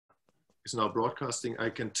is now broadcasting. I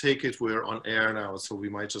can take it we're on air now, so we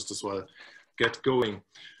might just as well get going.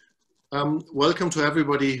 Welcome to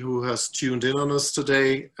everybody who has tuned in on us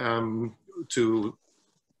today to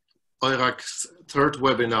Eurac's third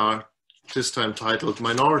webinar, this time titled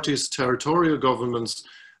Minorities, Territorial Governments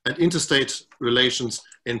and Interstate Relations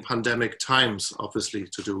in Pandemic Times, obviously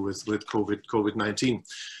to do with COVID-19.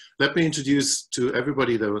 Let me introduce to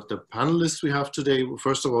everybody the panelists we have today.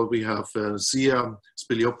 First of all, we have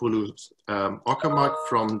Spiliopoulou Åkermark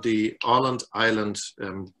from the Åland Island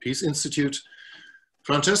Peace Institute,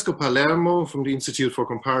 Francesco Palermo from the Institute for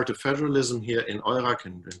Comparative Federalism here in Eurac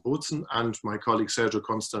in Grote, and my colleague Sergiu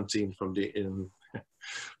Constantin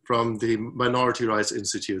from the Minority Rights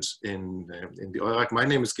Institute in the Eurac. My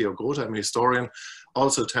name is Georg Grote. I'm a historian,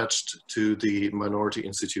 also attached to the Minority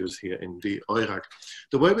Institute here in the Eurac.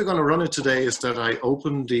 The way we're going to run it today is that I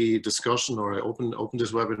open the discussion, or I open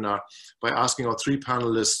this webinar by asking our three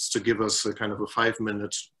panelists to give us a kind of a 3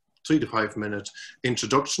 to 5 minute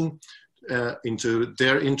introduction into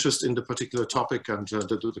their interest in the particular topic and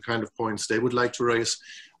the kind of points they would like to raise.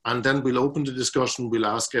 And then we'll open the discussion. We'll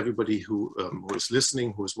ask everybody who is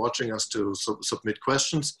listening, who is watching us, to submit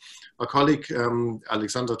questions. Our colleague,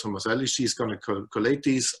 Alexandra Tomaselli, she's going to collate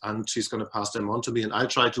these and she's going to pass them on to me, and I'll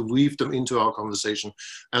try to weave them into our conversation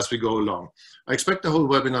as we go along. I expect the whole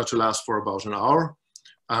webinar to last for about an hour,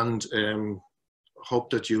 and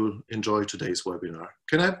hope that you'll enjoy today's webinar.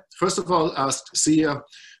 Can I first of all ask Sia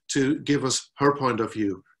to give us her point of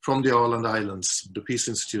view from the Åland Islands, the Peace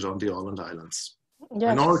Institute on the Åland Islands?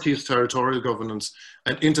 Yes. Minorities, territorial governance,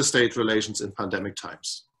 and interstate relations in pandemic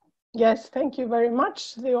times. Yes, thank you very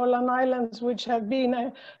much. The Åland Islands, which have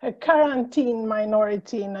been a quarantine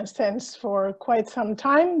minority in a sense for quite some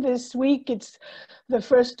time. This week, it's the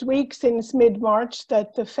first week since mid-March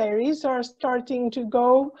that the ferries are starting to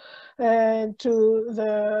go to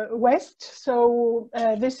the west. So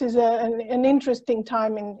this is an interesting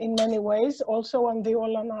time in many ways, also on the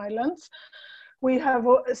Åland Islands. We have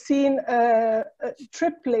seen a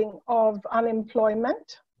tripling of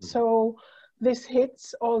unemployment. So this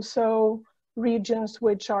hits also regions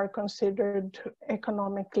which are considered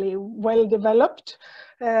economically well developed.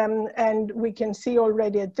 And we can see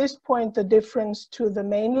already at this point the difference to the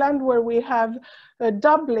mainland, where we have a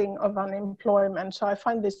doubling of unemployment. So I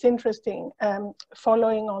find this interesting,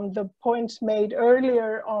 following on the points made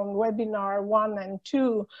earlier on webinar 1 and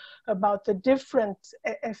 2 about the different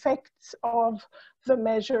effects of the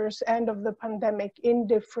measures and of the pandemic in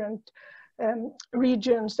different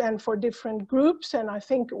regions and for different groups. And I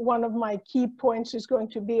think one of my key points is going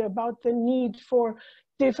to be about the need for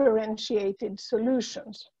differentiated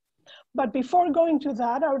solutions. But before going to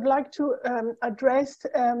that, I would like to address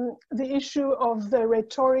the issue of the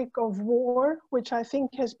rhetoric of war, which I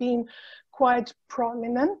think has been quite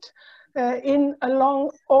prominent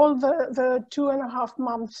along all the 2.5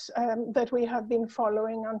 months that we have been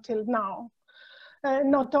following until now.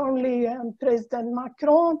 Not only President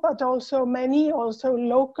Macron, but also many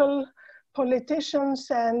local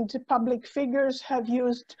politicians and public figures have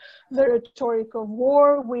used the rhetoric of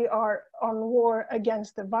war. We are on war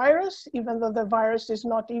against the virus, even though the virus is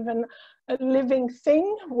not even a living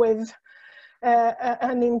thing with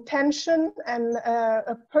an intention and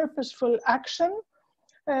a purposeful action,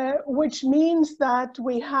 which means that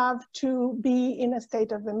we have to be in a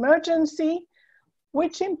state of emergency,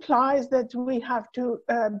 which implies that we have to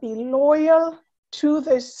be loyal to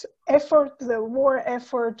this effort, the war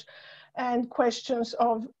effort, and questions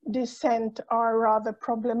of dissent are rather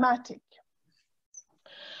problematic.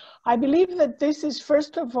 I believe that this is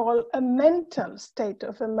first of all a mental state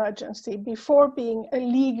of emergency before being a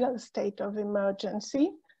legal state of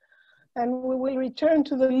emergency. And we will return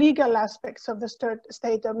to the legal aspects of the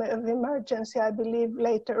state of emergency, I believe,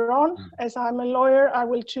 later on. As I'm a lawyer, I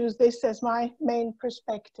will choose this as my main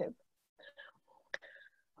perspective.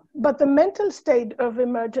 But the mental state of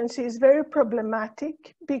emergency is very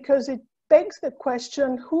problematic because it begs the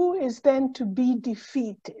question, who is then to be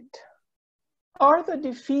defeated? Are the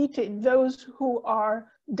defeated those who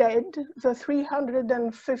are dead, the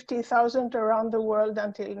 350,000 around the world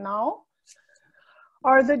until now?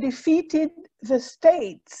 Are the defeated the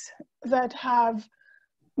states that have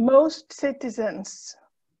most citizens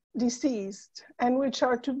deceased and which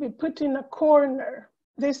are to be put in a corner?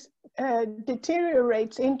 This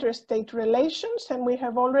deteriorates interstate relations, and we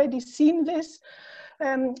have already seen this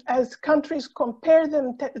as countries compare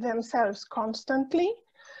themselves constantly.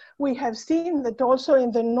 We have seen that also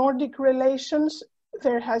in the Nordic relations,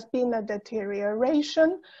 there has been a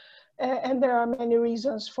deterioration, and there are many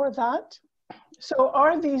reasons for that. So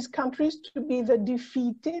are these countries to be the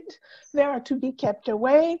defeated? They are to be kept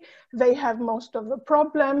away. They have most of the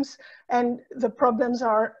problems, and the problems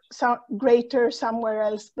are greater somewhere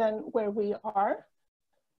else than where we are.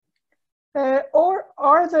 Or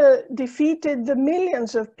are the defeated the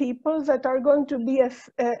millions of people that are going to be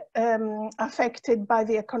affected by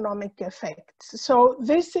the economic effects? So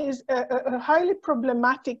this is a highly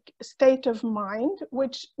problematic state of mind,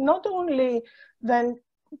 which not only then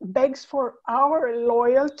begs for our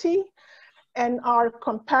loyalty and our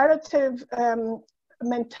comparative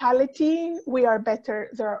mentality, we are better,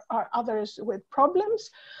 there are others with problems,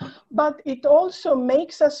 but it also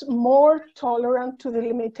makes us more tolerant to the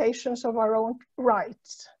limitations of our own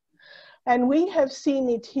rights. And we have seen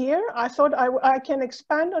it here. I thought I can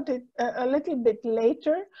expand on it a little bit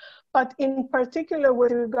later, but in particular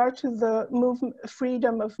with regard to the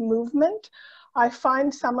freedom of movement, I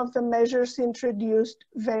find some of the measures introduced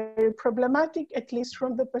very problematic, at least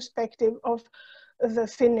from the perspective of the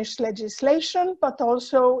Finnish legislation, but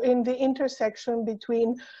also in the intersection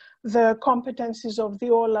between the competencies of the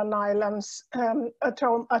Åland Islands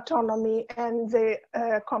autonomy and the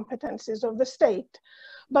competencies of the state.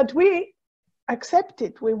 But we accept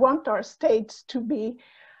it. We want our states to be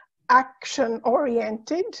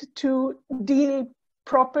action-oriented, to deal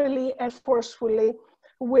properly and forcefully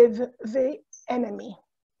with the enemy.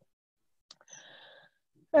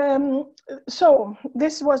 So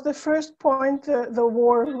this was the first point, the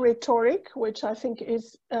war rhetoric, which I think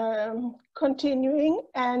is continuing.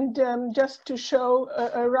 And just to show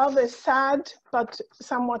a rather sad but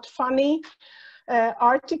somewhat funny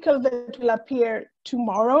article that will appear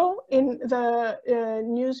tomorrow in the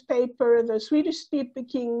newspaper, the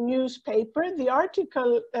Swedish-speaking newspaper. The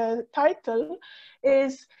article title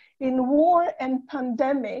is "In War and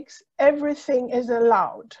Pandemics, Everything is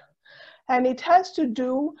Allowed." And it has to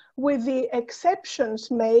do with the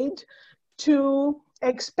exceptions made to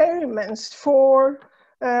experiments for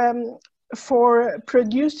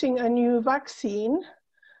producing a new vaccine,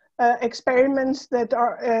 experiments that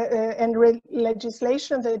are, and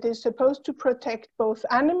legislation that is supposed to protect both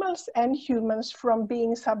animals and humans from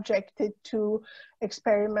being subjected to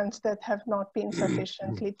experiments that have not been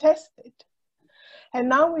sufficiently tested. And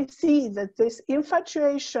now we see that this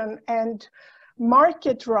infatuation and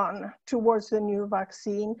market run towards the new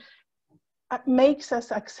vaccine makes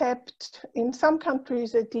us accept, in some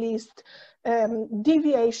countries at least,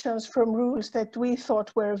 deviations from rules that we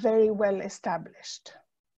thought were very well established.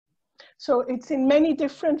 So it's in many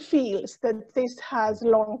different fields that this has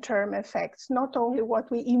long-term effects, not only what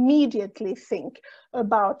we immediately think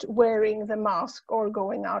about wearing the mask or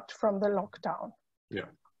going out from the lockdown. Yeah.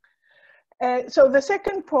 So the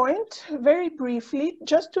second point, very briefly,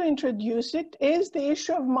 just to introduce it, is the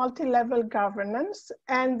issue of multi-level governance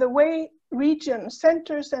and the way regions,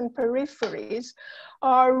 centers and peripheries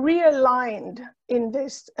are realigned in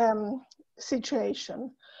this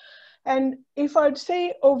situation. And if I'd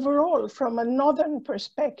say overall, from a northern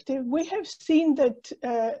perspective, we have seen that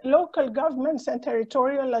local governments and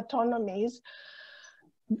territorial autonomies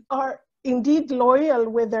are indeed loyal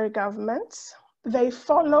with their governments. They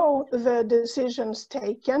follow the decisions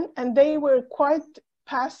taken, and they were quite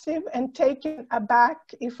passive and taken aback,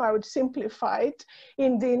 if I would simplify it,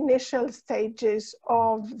 in the initial stages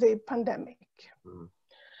of the pandemic. Mm.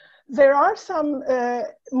 There are some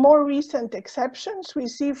more recent exceptions. We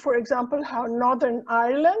see, for example, how Northern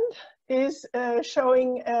Ireland is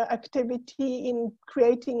showing activity in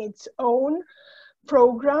creating its own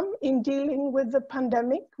program in dealing with the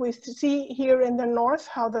pandemic. We see here in the north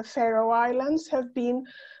how the Faroe Islands have been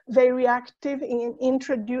very active in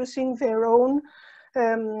introducing their own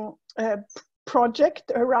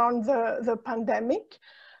project around the pandemic.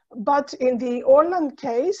 But in the Åland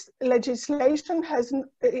case, legislation has,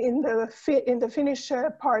 in the Finnish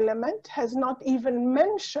parliament, has not even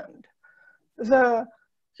mentioned the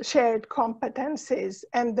shared competencies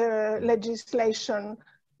and the legislation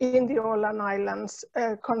in the Åland Islands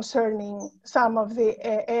concerning some of the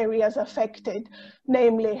areas affected,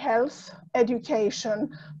 namely health, education,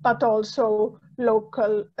 but also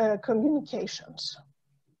local communications.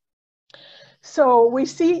 So we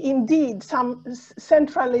see indeed some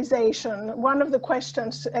centralization. One of the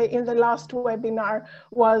questions in the last webinar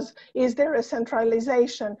was, is there a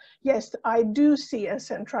centralization? Yes, I do see a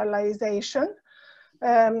centralization,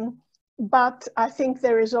 but I think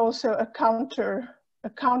there is also a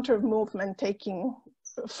counter movement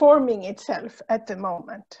forming itself at the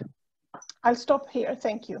moment. I'll stop here,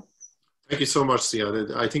 thank you. Thank you so much,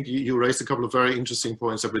 Sia. I think you raised a couple of very interesting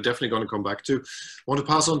points that we're definitely going to come back to. I want to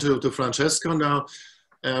pass on to Francesco now.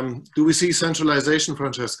 Do we see centralization,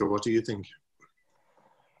 Francesco? What do you think?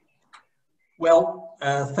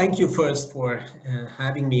 Thank you first for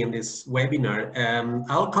having me in this webinar.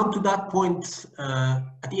 I'll come to that point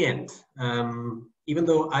at the end. Even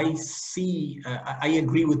though I see, I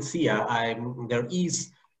agree with Sia, there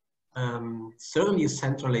is certainly a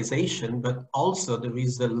centralization, but also there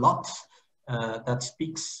is a lot that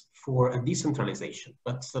speaks for a decentralization.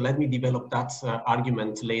 But so let me develop that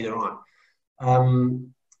argument later on.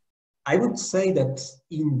 I would say that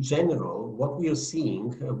in general, what we are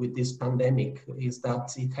seeing with this pandemic is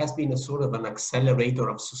that it has been a sort of an accelerator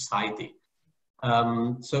of society.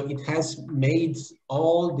 So it has made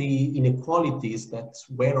all the inequalities that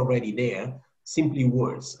were already there simply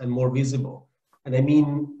worse and more visible. And I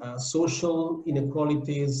mean social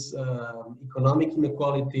inequalities, economic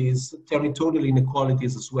inequalities, territorial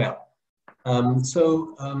inequalities as well.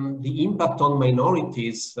 The impact on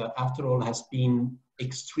minorities, after all, has been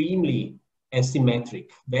extremely asymmetric,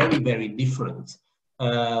 very, very different.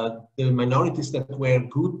 The minorities that were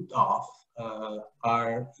good off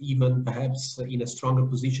are even perhaps in a stronger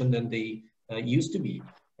position than they used to be.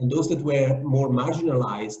 And those that were more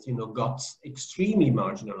marginalized, you know, got extremely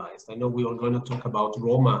marginalized. I know we are going to talk about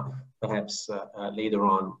Roma perhaps later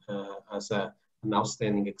on as an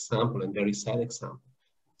outstanding example and very sad example.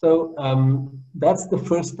 So that's the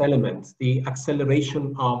first element, the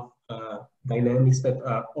acceleration of dynamics that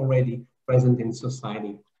are already present in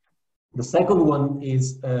society. The second one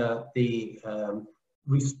is the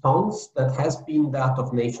response that has been that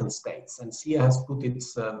of nation states. And Sia has put it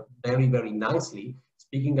very, very nicely,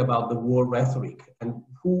 speaking about the war rhetoric and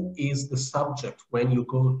who is the subject when you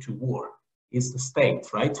go to war is the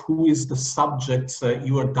state, right? Who is the subject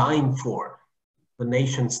you are dying for? The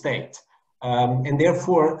nation state. And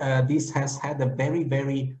therefore, this has had a very,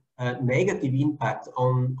 very negative impact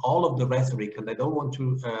on all of the rhetoric. And I don't want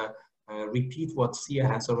to repeat what Sia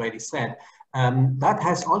has already said. That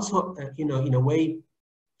has also, you know, in a way,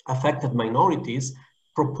 affected minorities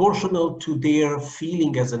proportional to their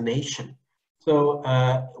feeling as a nation. So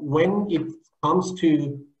when it comes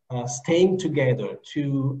to staying together,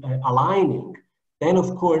 to aligning, then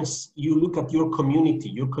of course you look at your community.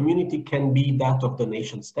 Your community can be that of the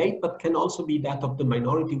nation state, but can also be that of the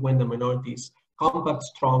minority when the minority is compact,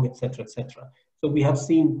 strong, etc., etc. So we have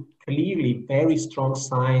seen clearly very strong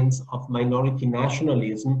signs of minority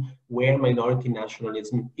nationalism where minority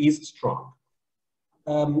nationalism is strong.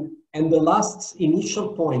 And the last initial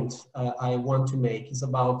point I want to make is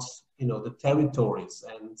about, you know, the territories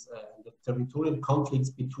and the territorial conflicts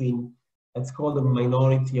between, let's call them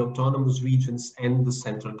minority autonomous regions and the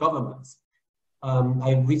central governments.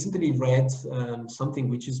 I recently read something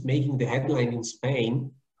which is making the headline in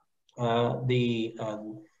Spain,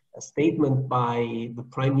 a statement by the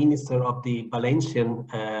Prime Minister of the Valencian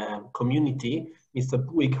community, Mr.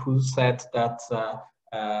 Puig, who said that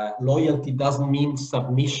loyalty doesn't mean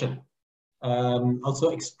submission. Also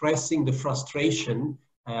expressing the frustration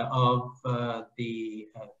of the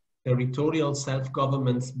territorial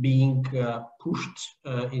self-governments being pushed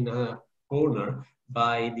in a corner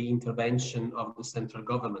by the intervention of the central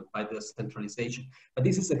government, by the centralization. But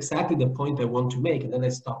this is exactly the point I want to make, and then I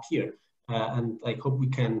stop here. And I hope we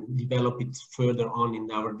can develop it further on in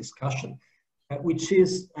our discussion, which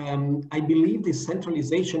is, I believe this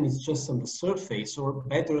centralization is just on the surface, or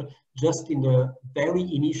better, just in the very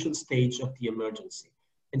initial stage of the emergency.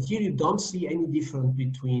 And here you don't see any difference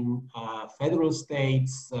between federal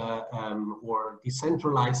states or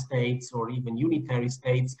decentralized states or even unitary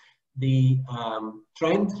states. The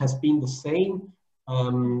trend has been the same,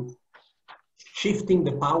 shifting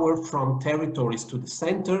the power from territories to the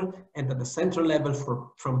center, and at the central level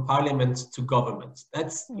from parliaments to governments.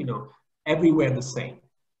 That's, you know, everywhere the same.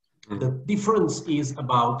 The difference is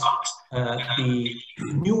about the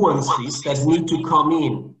nuances that need to come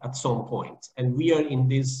in at some point. And we are in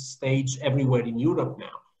this stage everywhere in Europe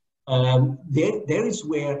now. There is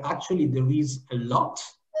where actually there is a lot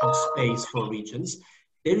of space for regions.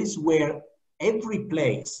 There is where every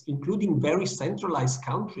place, including very centralized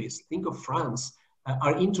countries, think of France,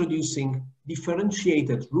 are introducing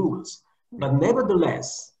differentiated rules. But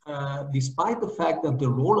nevertheless, despite the fact that the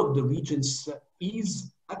role of the regions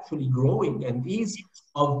is actually growing and is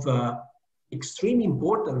of extreme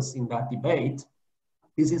importance in that debate,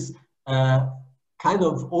 this is kind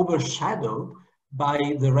of overshadowed by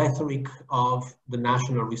the rhetoric of the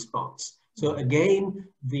national response. So again,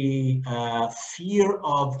 the fear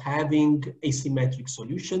of having asymmetric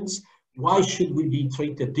solutions. Why should we be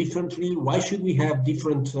treated differently? Why should we have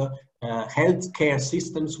different healthcare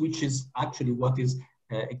systems, which is actually what is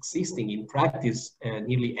existing in practice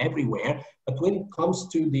nearly everywhere. But when it comes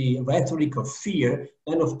to the rhetoric of fear,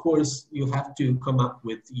 then of course you have to come up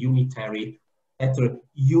with unitary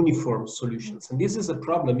uniform solutions. And this is a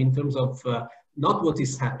problem in terms of not what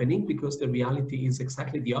is happening, because the reality is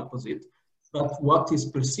exactly the opposite, but what is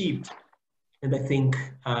perceived. And I think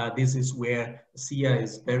this is where Sia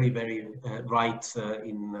is very, very right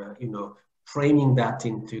in framing that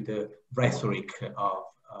into the rhetoric of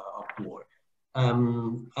war.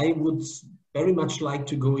 I would very much like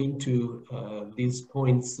to go into these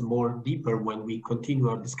points more deeper when we continue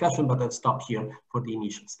our discussion, but I'll stop here for the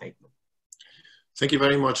initial statement. Thank you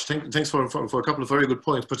very much. Thanks for a couple of very good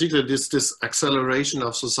points, particularly this acceleration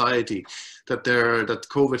of society, that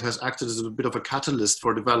COVID has acted as a bit of a catalyst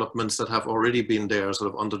for developments that have already been there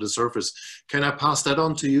sort of under the surface. Can I pass that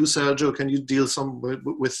on to you, Sergio? Can you deal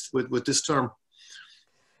with this term?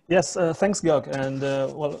 Yes, thanks, Georg. And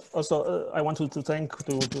well, also I want to thank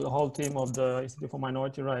to the whole team of the Institute for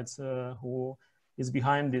Minority Rights who is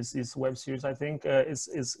behind this web series. I think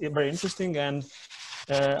it's very interesting, and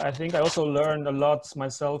I think I also learned a lot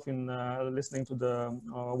myself in listening to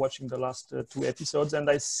watching the last 2 episodes. And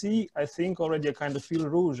I think already a kind of fil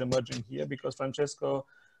rouge emerging here, because Francesco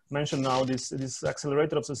mentioned now this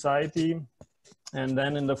accelerator of society. And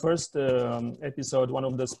then in the first episode, one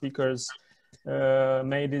of the speakers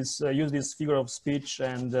used this figure of speech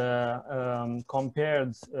and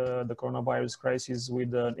compared the coronavirus crisis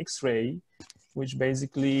with an X-ray, which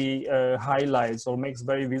basically highlights or makes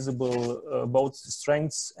very visible both the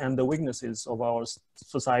strengths and the weaknesses of our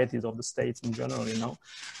societies, of the states in general,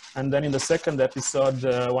 And then in the second episode,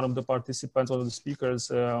 one of the participants, one of the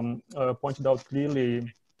speakers, pointed out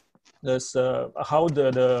clearly this, how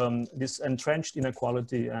this entrenched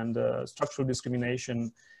inequality and structural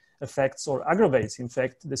discrimination affects or aggravates, in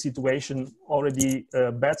fact, the situation, already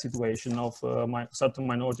bad situation of certain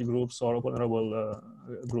minority groups or vulnerable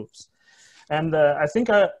groups. And I think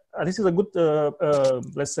this is a good,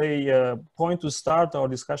 let's say, point to start our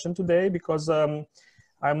discussion today, because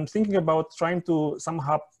I'm thinking about trying to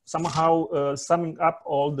somehow summing up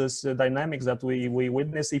all this dynamics that we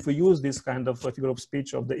witness if we use this kind of figure of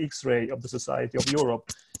speech of the X-ray of the society of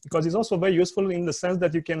Europe, because it's also very useful in the sense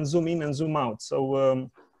that you can zoom in and zoom out. So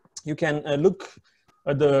you can look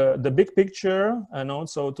at the big picture, and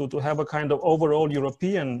also to have a kind of overall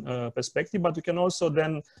European perspective, but you can also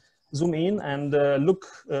then zoom in and look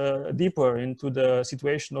deeper into the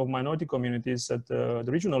situation of minority communities at the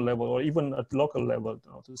regional level or even at local level,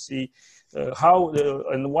 to see how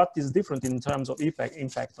and what is different in terms of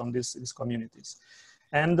impact on these communities.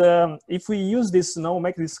 And if we use this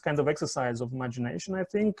make this kind of exercise of imagination, I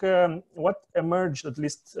think what emerged, at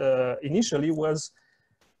least initially, was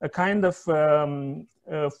a kind of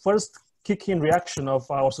first kick-in reaction of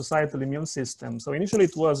our societal immune system. So initially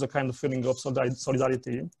it was a kind of feeling of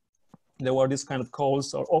solidarity. There were these kind of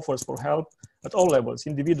calls or offers for help at all levels,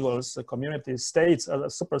 individuals, communities, states, at a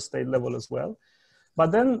super state level as well.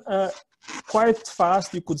 But then quite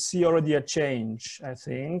fast you could see already a change, I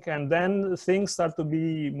think. And then things start to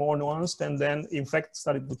be more nuanced, and then in fact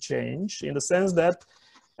started to change in the sense that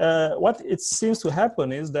what it seems to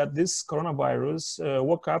happen is that this coronavirus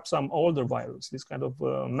woke up some older viruses, this kind of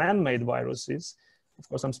man-made viruses. Of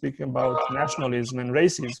course, I'm speaking about nationalism and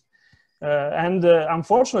racism. And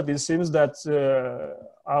unfortunately, it seems that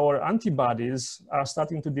our antibodies are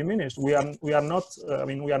starting to diminish. We are not. I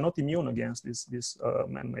mean, we are not immune against these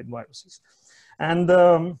man-made viruses. And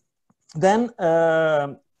then,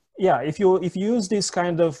 yeah, if you use this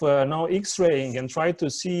kind of now X-raying and try to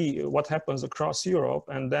see what happens across Europe,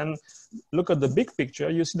 and then look at the big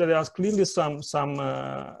picture, you see that there's clearly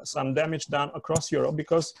some damage done across Europe,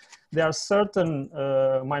 because there are certain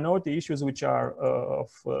minority issues which are of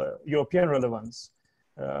European relevance.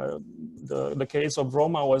 The case of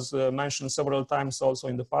Roma was mentioned several times also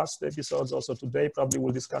in the past episodes, also today, probably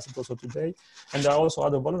we'll discuss it also today. And there are also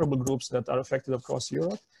other vulnerable groups that are affected across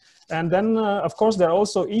Europe. And then, of course, there are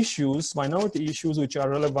also issues, minority issues, which are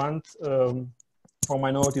relevant for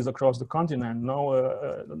minorities across the continent. Now,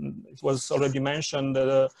 it was already mentioned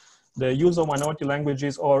the use of minority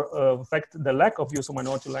languages, or in fact, the lack of use of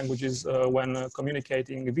minority languages when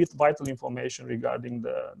communicating with vital information regarding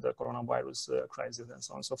the coronavirus crisis and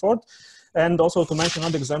so on and so forth. And also to mention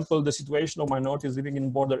another example, the situation of minorities living in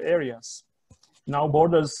border areas. Now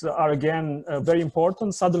borders are again very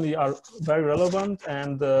important, suddenly are very relevant,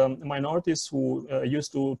 and minorities who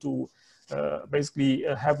used to basically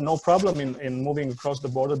have no problem in moving across the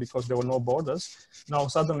border because there were no borders, now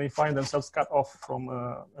suddenly find themselves cut off from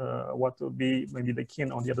what would be maybe the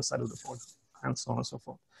kin on the other side of the border, and so on and so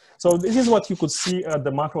forth. So this is what you could see at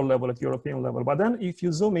the macro level, at European level. But then if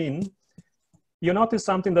you zoom in, you notice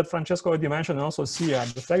something that Francesco already mentioned, and also Sia,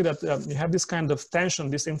 the fact that you have this kind of tension,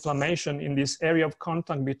 this inflammation in this area of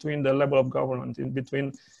contact between the level of government,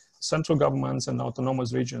 between central governments and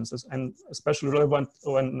autonomous regions, and especially relevant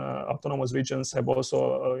when autonomous regions have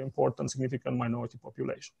also important, significant minority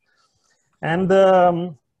population. And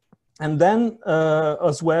then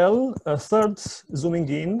as well, a third zooming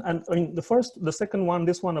in, and I mean, the second one,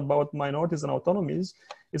 this one about minorities and autonomies,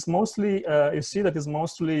 is mostly, you see that is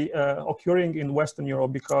mostly occurring in Western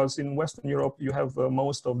Europe, because in Western Europe, you have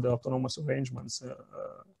most of the autonomous arrangements.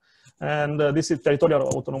 And this is territorial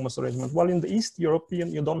autonomous arrangement. While in the East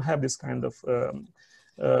European, you don't have this kind of,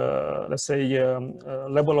 let's say,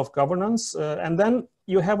 level of governance. And then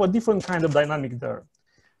you have a different kind of dynamic there.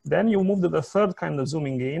 Then you move to the third kind of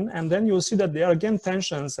zooming in, and then you'll see that there are again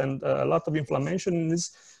tensions and a lot of inflammation in these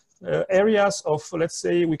areas of, let's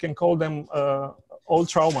say, we can call them old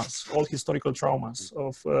traumas, old historical traumas,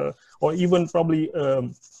 of, or even probably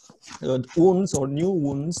wounds or new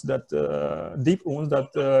wounds that, deep wounds that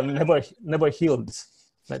never healed,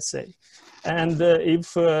 let's say. And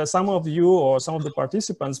if some of you or some of the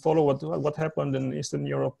participants follow what happened in Eastern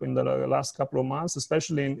Europe in the last couple of months,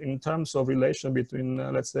 especially in terms of relation between,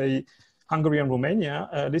 let's say, Hungary and Romania,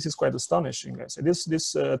 this is quite astonishing. I say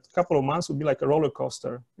this couple of months would be like a roller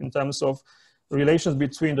coaster in terms of relations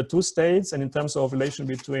between the two states and in terms of relation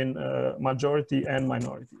between majority and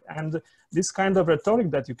minority. And this kind of rhetoric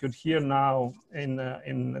that you could hear now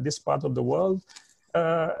in this part of the world,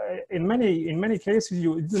 in many cases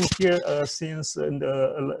you didn't hear since in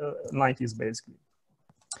the 90s, basically.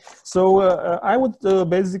 So I would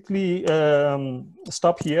basically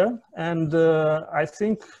stop here, and I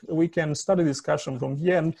think we can start a discussion from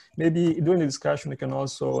here, and maybe during the discussion we can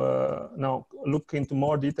also now look into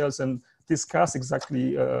more details and discuss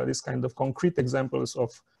exactly this kind of concrete examples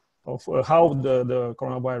of how the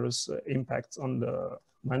coronavirus impacts on the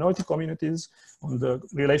minority communities, on the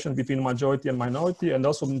relation between majority and minority, and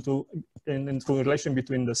also into relation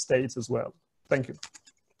between the states as well. Thank you.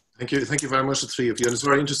 Thank you very much, the three of you. And it's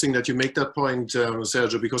very interesting that you make that point,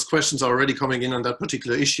 Sergiu, because questions are already coming in on that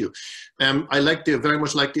particular issue. I very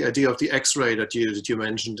much like the idea of the X-ray that you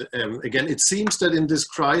mentioned. Again, it seems that in this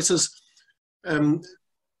crisis,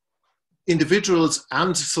 individuals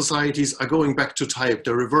and societies are going back to type.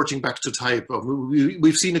 They're reverting back to type.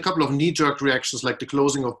 We've seen a couple of knee-jerk reactions, like the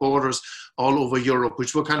closing of borders all over Europe,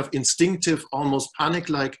 which were kind of instinctive, almost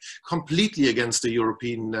panic-like, completely against the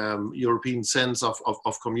European sense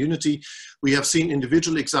of community. We have seen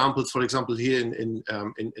individual examples, for example, here in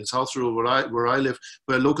South Tyrol, where I live,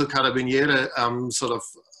 where local carabinieri sort of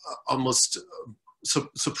almost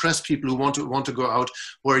suppress people who want to go out,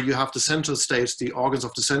 where you have the central state, the organs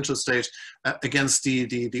of the central state against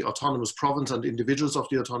the autonomous province and individuals of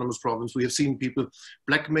the autonomous province. We have seen people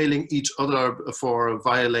blackmailing each other for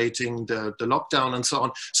violating the lockdown and so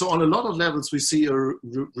on. So on a lot of levels, we see a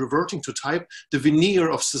reverting to type. The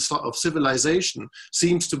veneer of civilization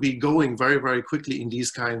seems to be going very, very quickly in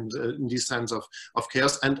these times of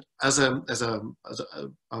chaos. And as a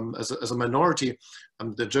minority,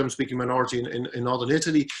 the German-speaking minority in northern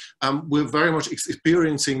Italy, we're very much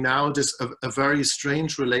experiencing now a very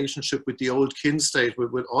strange relationship with the old kin state,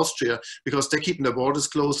 with Austria, because they're keeping their borders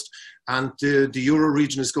closed, and the Euro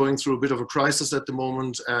region is going through a bit of a crisis at the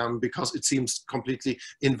moment because it seems completely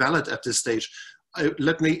invalid at this stage.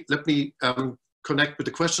 Let me connect with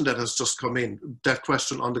the question that has just come in, that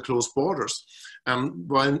question on the closed borders.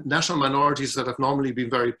 While national minorities that have normally been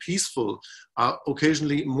very peaceful are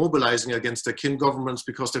occasionally mobilizing against their kin governments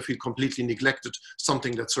because they feel completely neglected,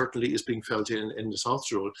 something that certainly is being felt in the South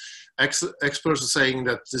Tyrol. Experts are saying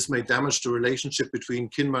that this may damage the relationship between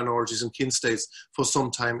kin minorities and kin states for some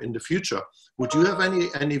time in the future. Would you have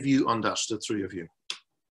any view on that, the three of you,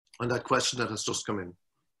 on that question that has just come in?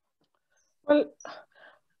 Well,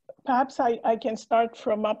 perhaps I can start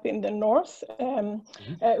from up in the north.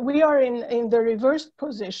 We are in the reversed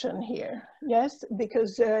position here, yes,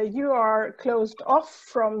 because you are closed off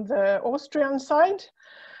from the Austrian side.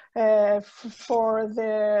 For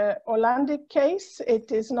the Ålandic case,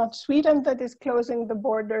 it is not Sweden that is closing the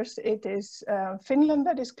borders, it is Finland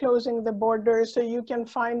that is closing the borders, so you can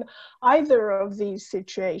find either of these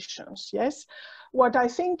situations, yes. What I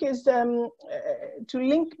think is to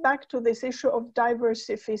link back to this issue of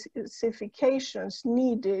diversifications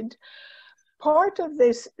needed, part of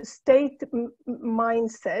this state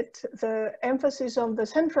mindset, the emphasis on the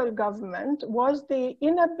central government, was the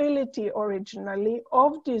inability originally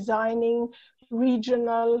of designing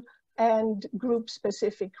regional and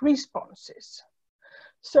group-specific responses.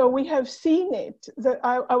 So we have seen it.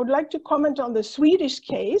 I would like to comment on the Swedish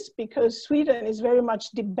case, because Sweden is very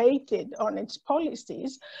much debated on its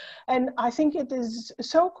policies. And I think it is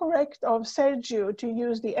so correct of Sergiu to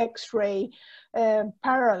use the X-ray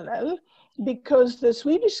parallel, because the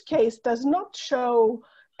Swedish case does not show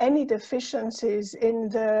any deficiencies in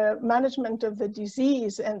the management of the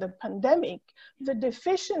disease and the pandemic. The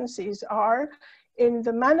deficiencies are in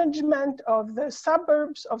the management of the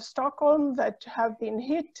suburbs of Stockholm that have been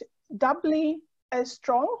hit doubly as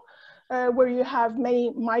strong, where you have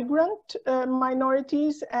many migrant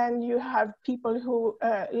minorities and you have people who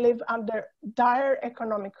live under dire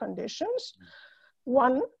economic conditions,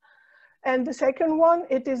 one. And the second one,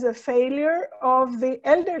 it is a failure of the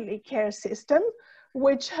elderly care system,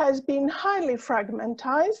 which has been highly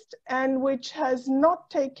fragmentized and which has not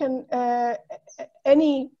taken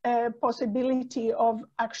any possibility of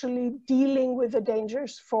actually dealing with the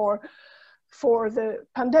dangers for the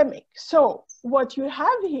pandemic. So what you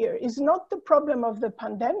have here is not the problem of the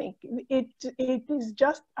pandemic. It is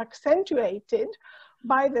just accentuated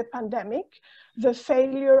by the pandemic, the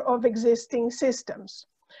failure of existing systems.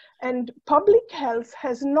 And public health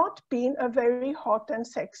has not been a very hot and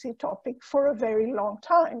sexy topic for a very long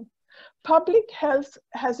time. Public health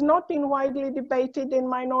has not been widely debated in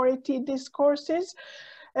minority discourses.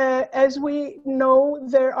 As we know,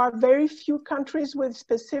 there are very few countries with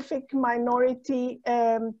specific minority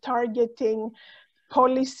targeting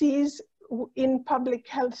policies in public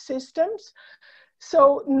health systems.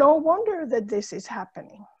 So no wonder that this is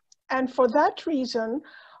happening. And for that reason,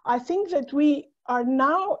 I think that we are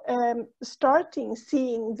now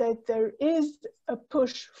seeing that there is a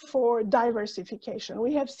push for diversification.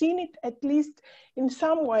 We have seen it at least in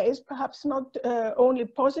some ways, perhaps not only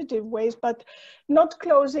positive ways, but not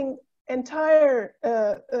closing entirely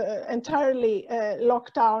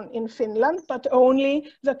lockdown in Finland, but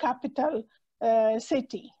only the capital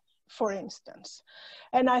city, for instance.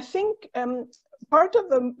 And I think part of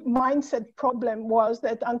the mindset problem was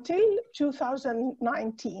that until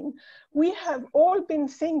 2019, we have all been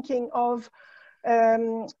thinking of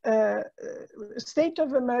state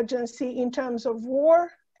of emergency in terms of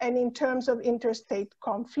war and in terms of interstate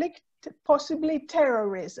conflict, possibly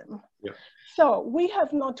terrorism. Yeah. So we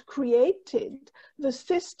have not created the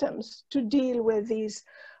systems to deal with these,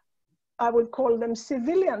 I would call them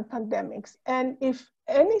civilian pandemics. And if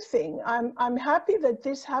anything, I'm happy that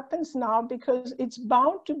this happens now, because it's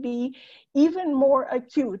bound to be even more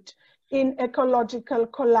acute in ecological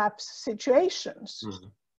collapse situations. Mm-hmm.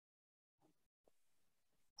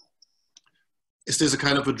 Is this a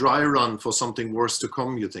kind of a dry run for something worse to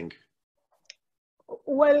come, you think?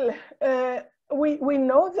 Well, we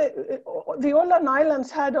know that the Åland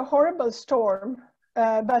Islands had a horrible storm,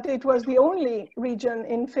 but it was the only region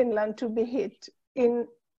in Finland to be hit in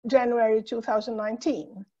January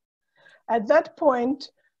 2019. At that point,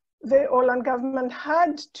 the Åland government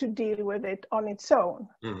had to deal with it on its own.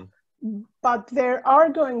 Mm-hmm. But there are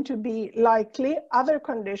going to be likely other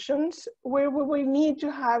conditions where we will need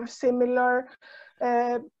to have similar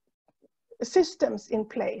systems in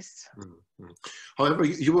place. Mm-hmm. However,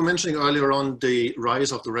 you were mentioning earlier on the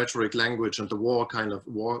rise of the rhetoric language and the war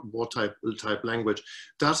type language.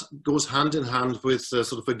 That goes hand in hand with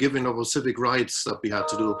sort of a giving of civic rights that we had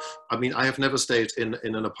to do. I mean, I have never stayed in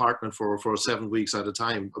an apartment for 7 weeks at a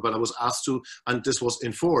time, but I was asked to, and this was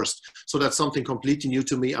enforced. So that's something completely new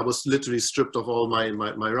to me. I was literally stripped of all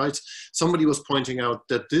my rights. Somebody was pointing out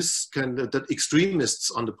that that extremists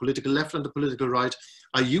on the political left and the political right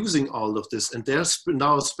are using all of this, and they're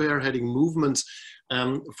now spearheading movements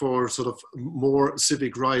for sort of more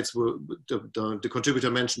civic rights. The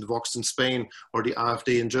contributor mentioned Vox in Spain or the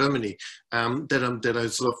AfD in Germany, that are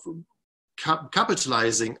sort of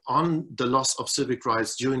capitalizing on the loss of civic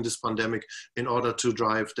rights during this pandemic in order to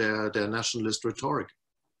drive their nationalist rhetoric.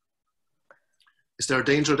 Is there a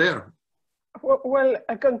danger there? Well,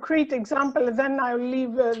 a concrete example, then I'll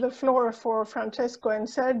leave the floor for Francesco and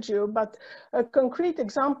Sergiu, but a concrete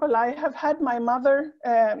example, I have had my mother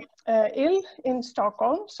ill in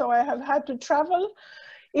Stockholm, so I have had to travel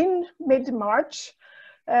in mid-March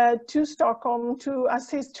to Stockholm to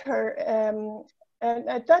assist her. And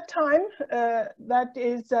at that time, that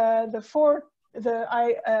is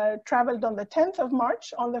I traveled on the 10th of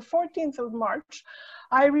March. On the 14th of March,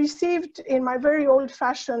 I received in my very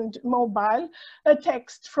old-fashioned mobile a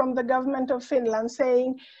text from the government of Finland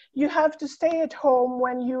saying, you have to stay at home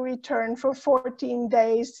when you return for 14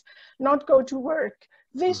 days, not go to work.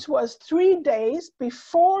 This was 3 days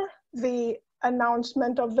before the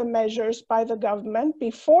announcement of the measures by the government,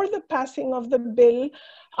 before the passing of the bill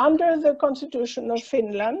under the Constitution of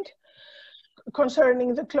Finland,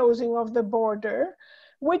 concerning the closing of the border,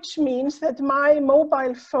 which means that my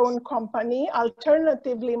mobile phone company,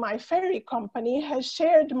 alternatively my ferry company, has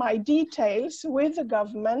shared my details with the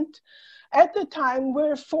government at the time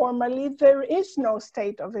where formally there is no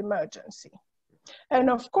state of emergency. And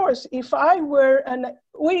of course, if I were an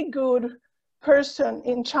Uyghur person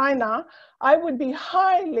in China, I would be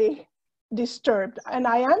highly disturbed, and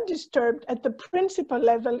I am disturbed at the principal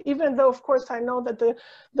level, even though of course I know that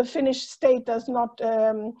the Finnish state does not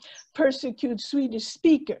persecute Swedish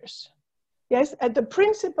speakers. Yes, at the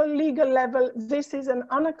principal legal level, this is an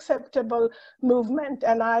unacceptable movement,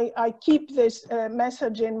 and I keep this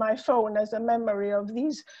message in my phone as a memory of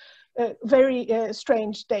these very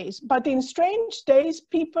strange days. But in strange days,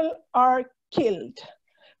 people are killed.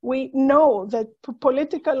 We know that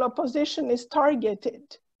political opposition is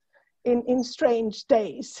targeted in strange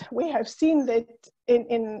days. We have seen that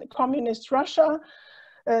in communist Russia,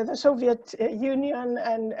 the Soviet Union,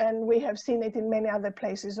 and we have seen it in many other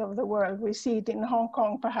places of the world. We see it in Hong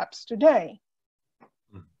Kong perhaps today.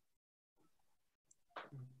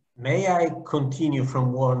 May I continue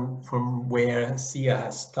from where Sia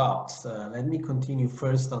has stopped? Let me continue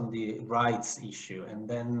first on the rights issue, and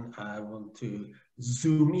then I want to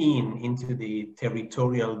zoom into the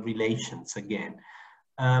territorial relations again.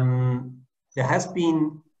 There has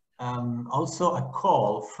been also a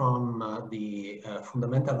call from the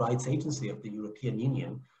Fundamental Rights Agency of the European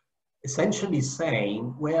Union, essentially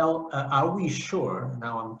saying, well, are we sure,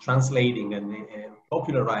 now I'm translating and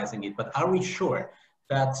popularizing it, but are we sure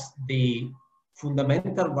that the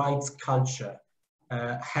fundamental rights culture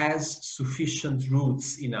has sufficient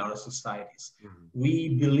roots in our societies? Mm-hmm. We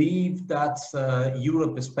believe that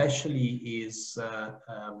Europe especially is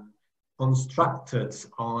constructed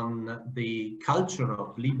on the culture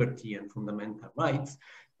of liberty and fundamental rights,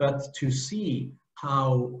 but to see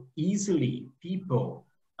how easily people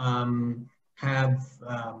have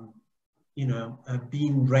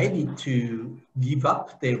been ready to give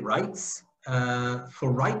up their rights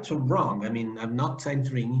for right or wrong. I mean, I'm not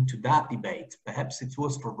entering into that debate. Perhaps it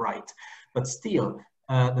was for right, but still,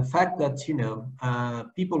 the fact that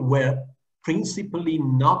people were principally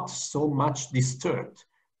not so much disturbed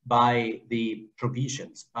by the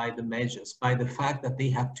provisions, by the measures, by the fact that they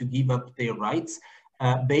have to give up their rights,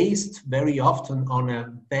 based very often on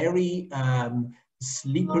a very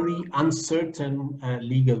slippery, uncertain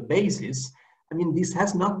legal basis. I mean, this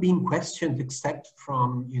has not been questioned except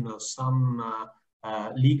from, some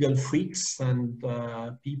legal freaks and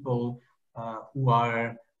people who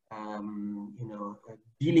are,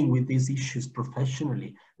 dealing with these issues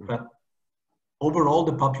professionally. But overall,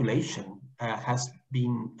 the population has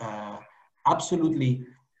been absolutely,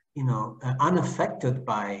 unaffected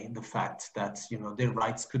by the fact that, their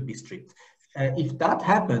rights could be stripped. If that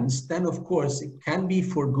happens, then of course it can be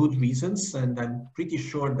for good reasons, and I'm pretty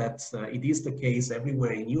sure that it is the case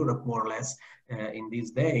everywhere in Europe, more or less, in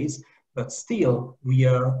these days. But still, we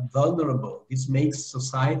are vulnerable. This makes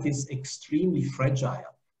societies extremely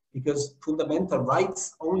fragile, because fundamental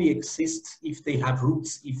rights only exist if they have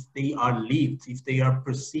roots, if they are lived, if they are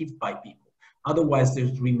perceived by people. Otherwise, they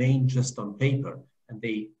remain just on paper, and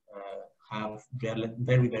they have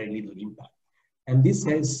very, very little impact. And this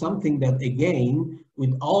is something that, again,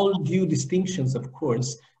 with all due distinctions, of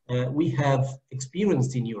course, we have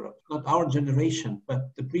experienced in Europe. Not our generation,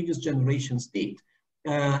 but the previous generations did.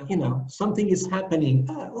 Something is happening.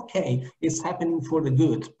 Okay, it's happening for the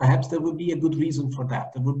good. Perhaps there would be a good reason for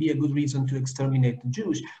that. There would be a good reason to exterminate the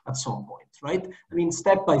Jews at some point, right? I mean,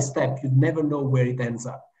 step by step, you'd never know where it ends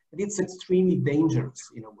up. But it's extremely dangerous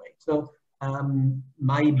in a way. So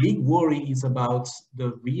my big worry is about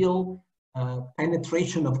the real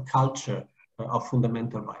penetration of culture of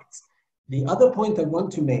fundamental rights. The other point I want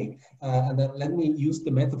to make, and then let me use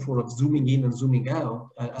the metaphor of zooming in and zooming out,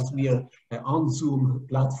 as we are on Zoom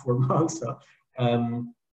platform also,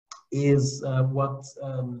 is what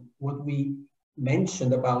we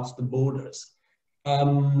mentioned about the borders.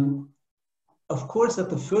 Of course, at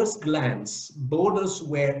the first glance, borders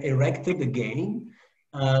were erected again,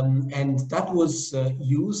 and that was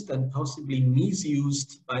used and possibly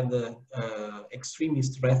misused by the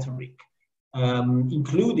extremist rhetoric,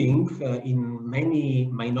 including in many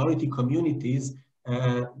minority communities,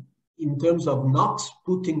 in terms of not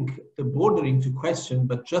putting the border into question,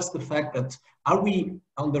 but just the fact that are we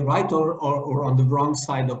on the right or on the wrong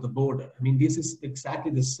side of the border? I mean, this is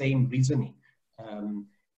exactly the same reasoning.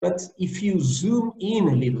 But if you zoom in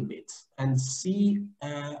a little bit and see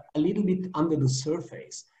a little bit under the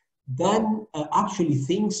surface, then actually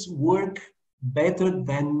things work better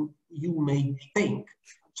than you may think.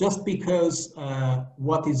 just because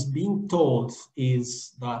what is being told is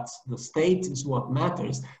that the state is what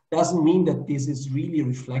matters, doesn't mean that this is really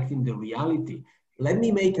reflecting the reality. Let me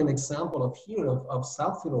make an example of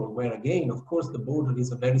South Tyrol, where again, of course, the border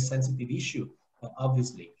is a very sensitive issue,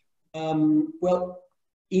 obviously. Well,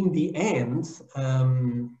 in the end,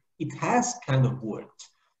 it has kind of worked.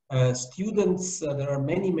 Students, there are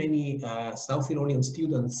many South Tyrolian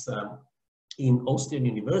students in Austrian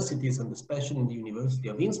universities, and especially in the University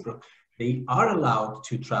of Innsbruck. They are allowed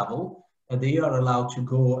to travel. They are allowed to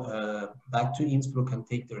go back to Innsbruck and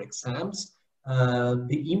take their exams.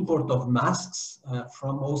 The import of masks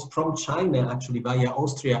from China, actually via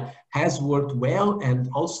Austria, has worked well, and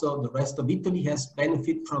also the rest of Italy has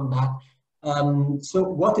benefited from that. So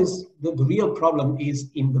what is the real problem is,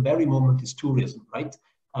 in the very moment, is tourism, right?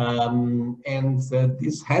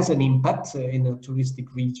 This has an impact in a touristic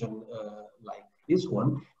region like this one.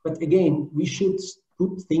 But again, we should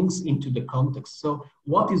put things into the context. So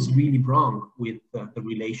what is really wrong with the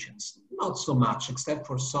relations? Not so much, except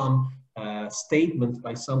for some statements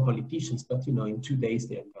by some politicians, but you know, in 2 days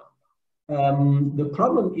they're gone. The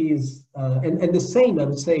problem is, and the same, I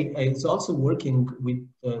would say, it's also working with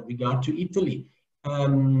regard to Italy,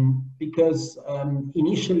 because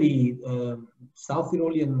initially the South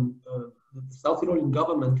Tyrolian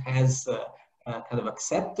government has kind of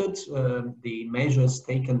accepted the measures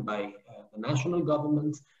taken by the national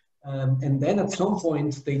government, and then at some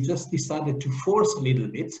point they just decided to force a little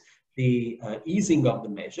bit the easing of the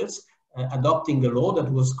measures, adopting a law that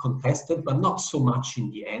was contested, but not so much in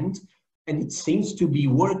the end. And it seems to be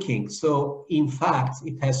working. So in fact,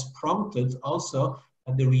 it has prompted also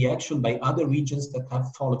the reaction by other regions that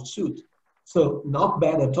have followed suit. So not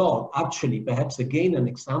bad at all. Actually, perhaps again, an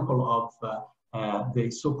example of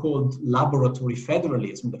the so-called laboratory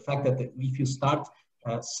federalism, the fact that if you start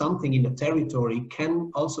something in a territory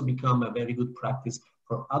can also become a very good practice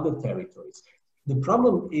for other territories. The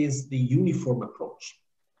problem is the uniform approach.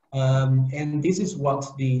 And this is what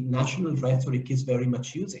the national rhetoric is very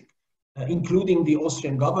much using, including the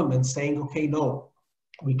Austrian government saying, okay, no,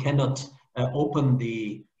 we cannot open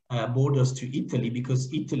the borders to Italy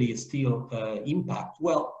because Italy is still impact.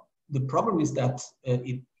 Well, the problem is that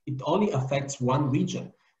it only affects one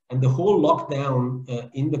region. And the whole lockdown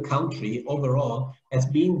in the country overall has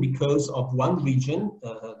been because of one region,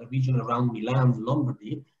 the region around Milan,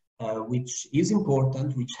 Lombardy, which is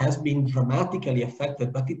important, which has been dramatically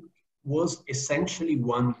affected, but it was essentially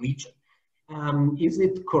one region. Is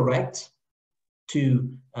it correct to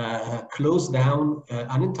close down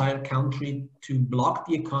an entire country, to block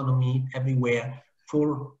the economy everywhere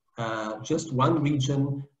for just one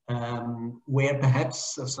region, where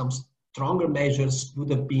perhaps some stronger measures would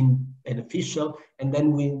have been beneficial? And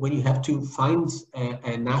then when you have to find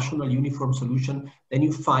a national uniform solution, then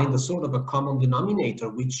you find a sort of a common denominator,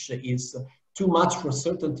 which is too much for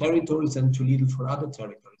certain territories and too little for other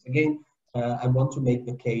territories. Again, I want to make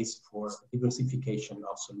the case for diversification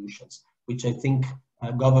of solutions, which I think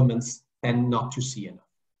governments tend not to see enough.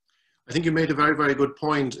 I think you made a very, very good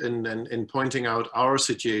point in pointing out our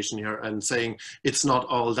situation here and saying it's not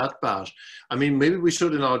all that bad. I mean, maybe we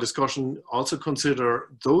should in our discussion also consider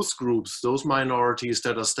those groups, those minorities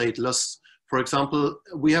that are stateless. For example,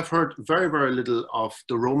 we have heard very, very little of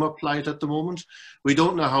the Roma plight at the moment. We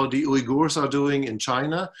don't know how the Uyghurs are doing in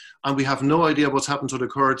China, and we have no idea what's happened to the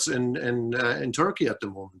Kurds in Turkey at the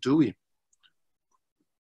moment, do we?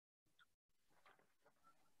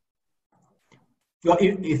 Well,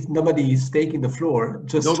 if nobody is taking the floor,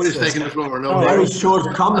 just nobody's taking the floor. No, very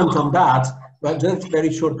short comment on that. But just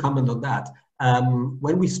very short comment on that.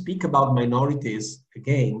 When we speak about minorities,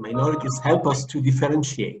 again, minorities help us to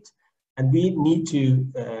differentiate, and we need to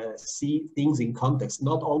see things in context.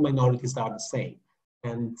 Not all minorities are the same,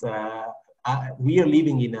 and we are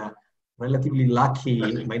living in a relatively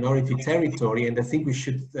lucky minority territory, and I think we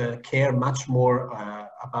should care much more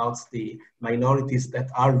about the minorities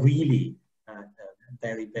that are really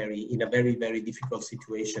in a very, very difficult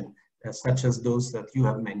situation, such as those that you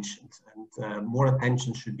have mentioned, and more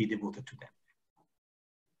attention should be devoted to them.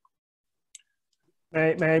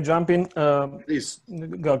 May I jump in? Please.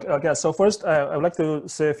 Okay, so first I would like to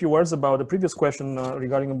say a few words about the previous question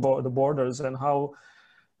regarding the borders and how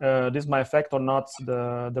this might affect or not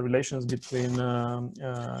the relations between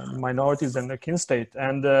minorities and the kin state.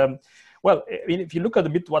 And well, if you look at a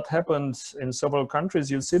bit what happened in several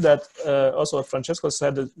countries, you'll see that also Francesco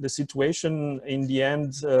said that the situation in the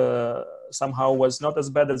end somehow was not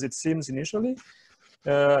as bad as it seems initially.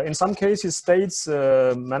 In some cases, states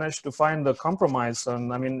managed to find a compromise.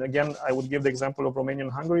 And I mean, again, I would give the example of Romania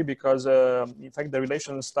and Hungary because, in fact, the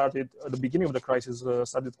relations started at the beginning of the crisis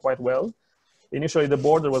started quite well. Initially, the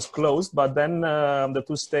border was closed, but then the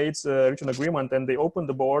two states reached an agreement and they opened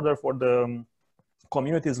the border for the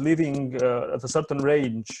communities living at a certain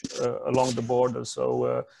range along the border,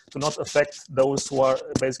 so to not affect those who are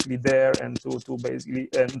basically there and to basically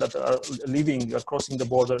and that are living crossing the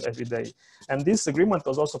border every day. And this agreement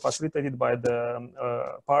was also facilitated by the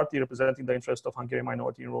party representing the interest of Hungarian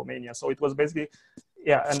minority in Romania. So it was basically,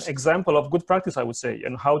 yeah, an example of good practice, I would say,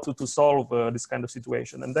 and how to solve this kind of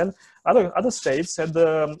situation. And then other states had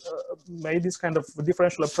made this kind of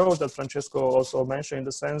differential approach that Francesco also mentioned, in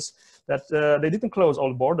the sense that they didn't close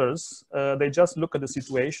all borders. They just look at the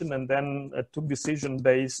situation and then took decision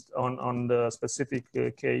based on the specific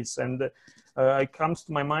case. And it comes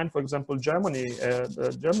to my mind, for example, Germany.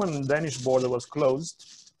 The German-Danish border was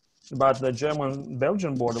closed, but the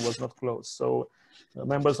German-Belgian border was not closed. So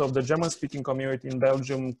members of the German-speaking community in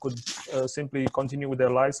Belgium could simply continue with their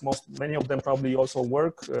lives. Many of them probably also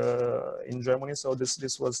work in Germany, so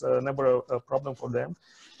this was never a problem for them.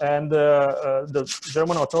 And the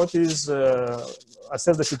German authorities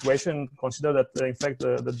assessed the situation, considered that in fact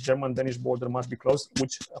the German-Danish border must be closed,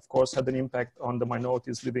 which of course had an impact on the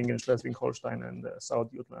minorities living in Schleswig-Holstein and South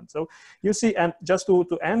Jutland. So you see, and just to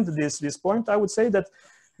end this point, I would say that,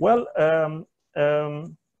 well,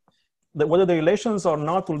 whether the relations or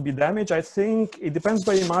not will be damaged, I think it depends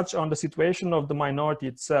very much on the situation of the minority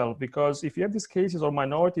itself. Because if you have these cases where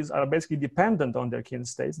minorities are basically dependent on their kin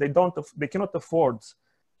states, they cannot afford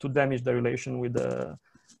to damage the relation with the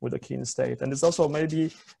kin state. And it's also,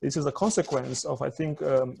 maybe this is a consequence of, I think,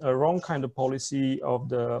 a wrong kind of policy of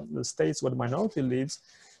the states where the minority lives,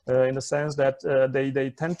 in the sense that they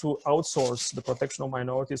tend to outsource the protection of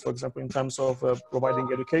minorities, for example, in terms of providing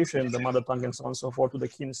education, the mother tongue, and so on and so forth, to the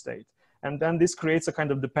kin state. And then this creates a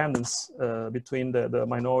kind of dependence between the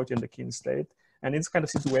minority and the kin state. And in this kind of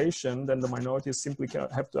situation, then the minorities simply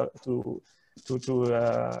have to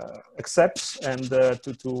accept and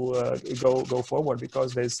go forward,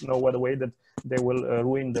 because there's no other way that they will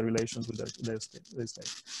ruin the relations with their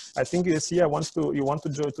state. I think Sia you want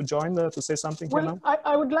to join to say something? Well,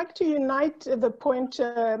 I would like to unite the point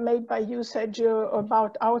made by you, Sergiu,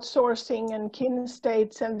 about outsourcing and kin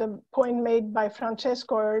states, and the point made by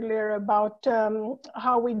Francesco earlier about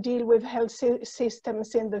how we deal with health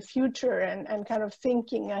systems in the future and kind of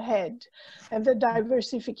thinking ahead, and the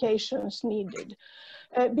diversifications needed.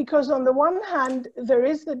 Because on the one hand, there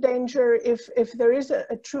is the danger if there is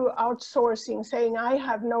a true outsourcing, saying I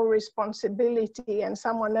have no responsibility and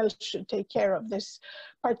someone else should take care of this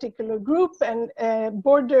particular group, and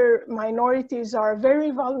border minorities are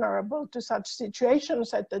very vulnerable to such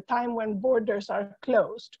situations at the time when borders are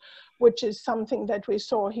closed, which is something that we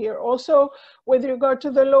saw here. Also, with regard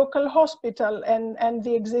to the local hospital and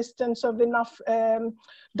the existence of enough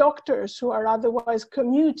doctors who are otherwise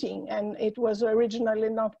commuting, and it was originally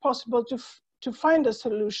not possible to find a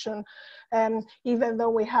solution, even though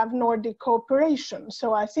we have Nordic cooperation.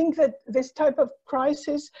 So I think that this type of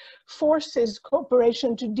crisis forces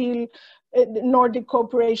cooperation to deal, Nordic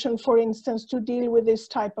cooperation, for instance, to deal with this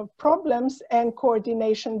type of problems, and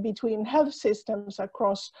coordination between health systems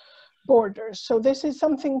across borders. So this is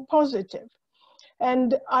something positive.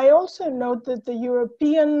 And I also note that the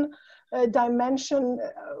European dimension,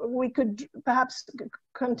 we could perhaps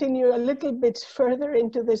continue a little bit further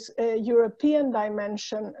into this European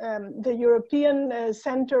dimension. The European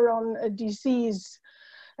Center on Disease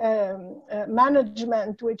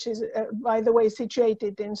Management, which is, by the way,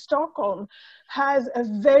 situated in Stockholm, has a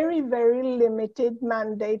very, very limited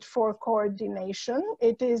mandate for coordination.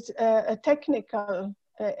 It is a technical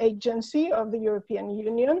agency of the European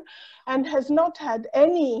Union and has not had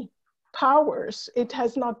any powers. It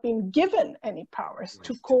has not been given any powers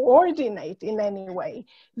to coordinate in any way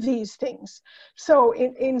these things. So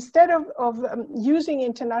instead of using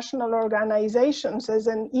international organizations as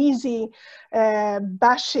an easy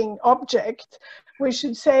bashing object, we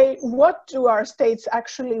should say, what do our states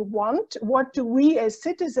actually want? What do we as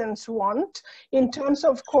citizens want in terms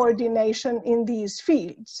of coordination in these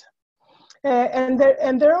fields? And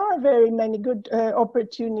there are very many good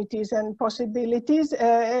opportunities and possibilities,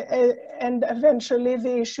 and eventually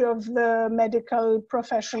the issue of the medical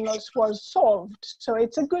professionals was solved. So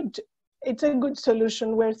it's a good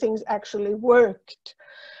solution where things actually worked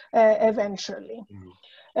eventually.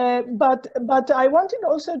 But I wanted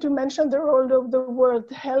also to mention the role of the World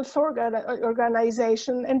Health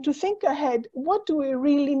Organization, and to think ahead, what do we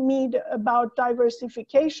really need about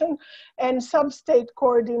diversification and sub-state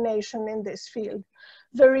coordination in this field?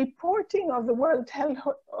 the reporting of the World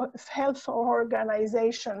Health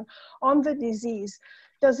Organization on the disease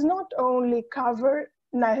does not only cover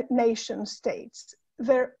nation states.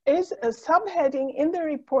 There is a subheading in the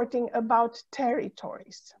reporting about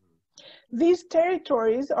territories. These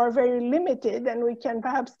territories are very limited, and we can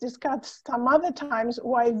perhaps discuss some other times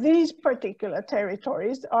why these particular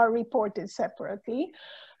territories are reported separately.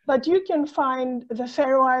 But you can find the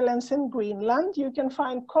Faroe Islands and Greenland, you can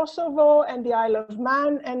find Kosovo and the Isle of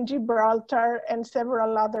Man and Gibraltar and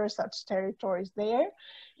several other such territories there.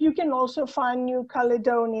 You can also find New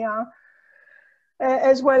Caledonia,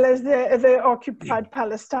 as well as the Occupied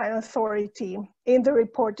Palestine Authority in the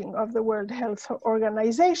reporting of the World Health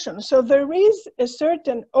Organization. So there is a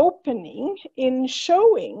certain opening in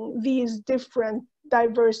showing these different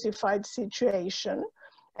diversified situations.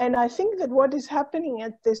 And I think that what is happening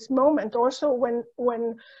at this moment, also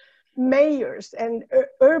when mayors and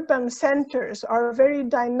urban centers are very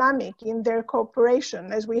dynamic in their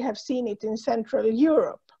cooperation, as we have seen it in Central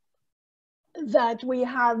Europe, that we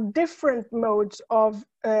have different modes of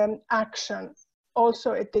action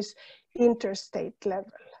also at this interstate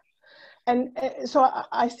level. And so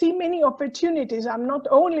I see many opportunities. I'm not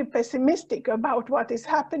only pessimistic about what is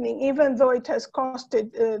happening, even though it has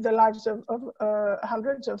costed the lives of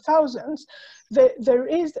hundreds of thousands. There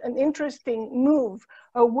is an interesting move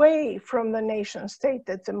away from the nation state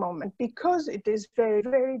at the moment, because it is very,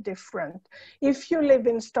 very different. If you live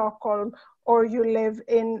in Stockholm, or you live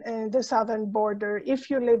in the southern border, if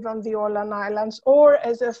you live on the Åland Islands, or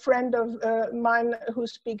as a friend of mine who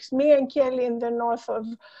speaks meänkieli in the north of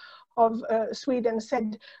Sweden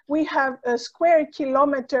said, we have a square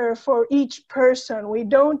kilometer for each person. We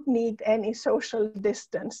don't need any social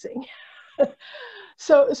distancing.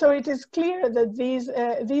 So it is clear that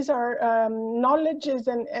these are knowledges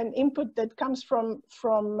and input that comes from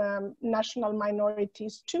national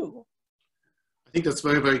minorities too. I think that's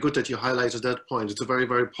very, very good that you highlighted that point. It's a very,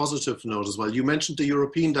 very positive note as well. You mentioned the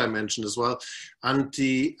European dimension as well, and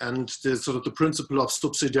the sort of the principle of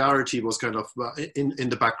subsidiarity was kind of in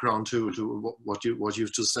the background to what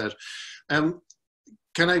you've just said.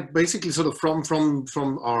 Can I basically sort of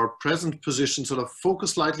from our present position sort of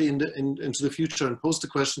focus slightly into the future and pose the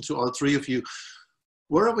question to all three of you?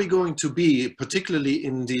 Where are we going to be, particularly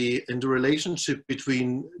in the relationship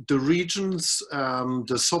between the regions,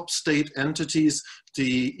 the sub-state entities,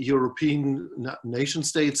 the European nation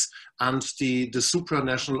states, and the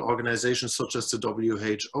supranational organizations such as the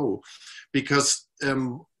WHO? Because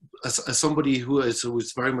as somebody who is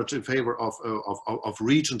very much in favor of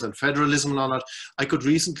regions and federalism and all that, I could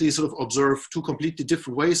recently sort of observe two completely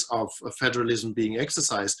different ways of federalism being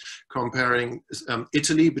exercised, comparing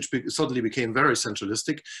Italy, which suddenly became very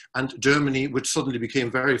centralistic, and Germany, which suddenly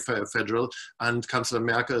became very federal, and Chancellor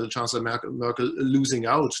Merkel losing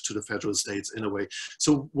out to the federal states in a way.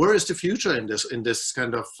 So where is the future in this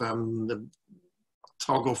kind of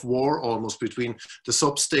tug of war almost between the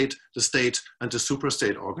sub-state, the state, and the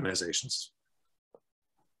superstate organizations?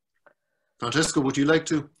 Francesco, would you like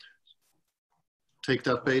to take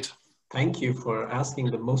that bait? Thank you for asking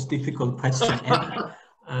the most difficult question ever.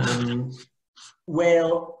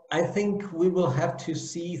 Well, I think we will have to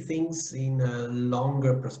see things in a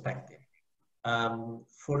longer perspective.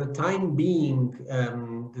 For the time being,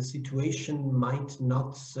 the situation might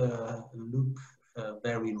not look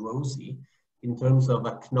very rosy in terms of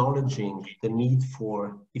acknowledging the need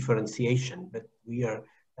for differentiation, but we are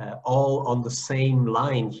all on the same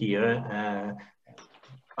line here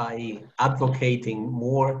by advocating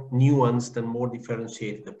more nuanced and more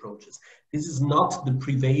differentiated approaches. This is not the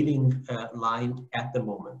prevailing line at the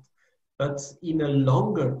moment, but in a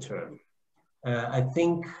longer term, I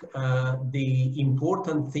think the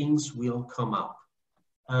important things will come up.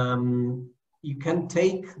 You can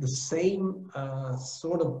take the same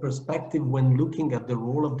sort of perspective when looking at the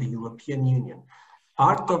role of the European Union.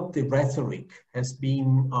 Part of the rhetoric has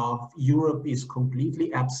been of Europe is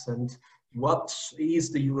completely absent. What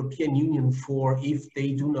is the European Union for if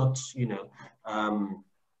they do not,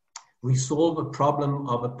 resolve a problem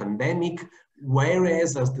of a pandemic?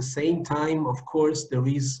 Whereas at the same time, of course, there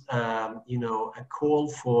is, a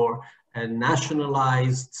call for a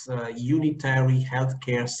nationalized, unitary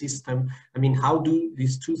healthcare system. I mean, how do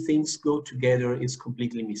these two things go together is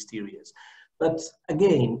completely mysterious. But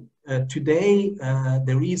again, today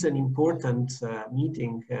there is an important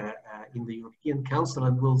meeting in the European Council,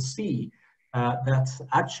 and we'll see that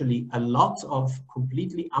actually a lot of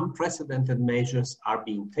completely unprecedented measures are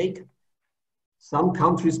being taken. Some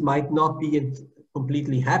countries might not be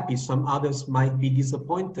completely happy, some others might be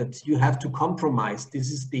disappointed. You have to compromise. This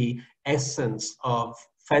is the essence of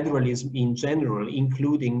federalism in general,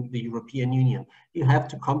 including the European Union. You have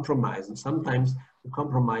to compromise, and sometimes the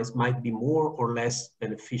compromise might be more or less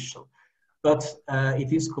beneficial. But it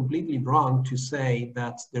is completely wrong to say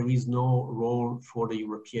that there is no role for the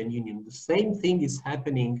European Union. The same thing is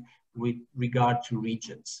happening with regard to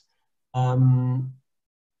regions.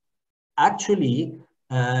 Actually,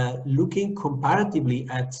 looking comparatively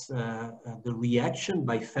at the reaction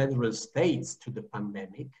by federal states to the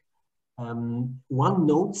pandemic, one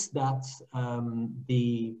notes that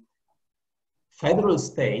the federal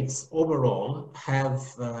states overall have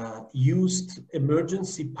used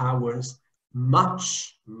emergency powers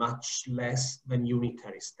much less than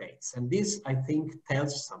unitary states. And this, I think,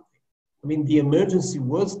 tells something. I mean, the emergency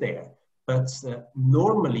was there, but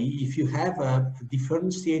normally, if you have a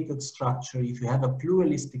differentiated structure, if you have a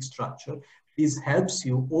pluralistic structure, this helps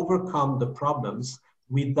you overcome the problems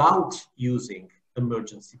without using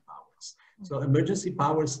emergency powers. So emergency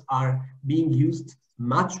powers are being used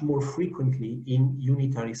much more frequently in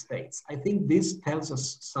unitary states. I think this tells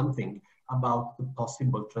us something about the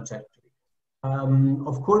possible trajectory.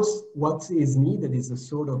 Of course, what is needed is a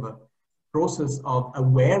sort of a process of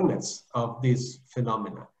awareness of this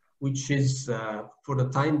phenomena, which is for the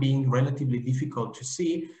time being relatively difficult to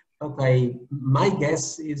see. But my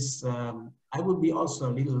guess is I would be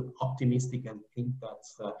also a little optimistic and think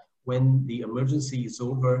that when the emergency is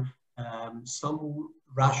over, some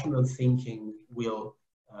rational thinking will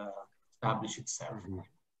establish itself.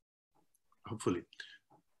 Hopefully.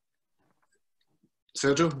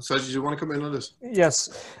 Sergio, do you want to come in on this? Yes.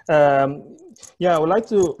 Yeah, I would like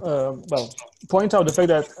to well, point out the fact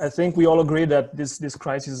that I think we all agree that this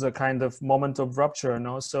crisis is a kind of moment of rupture.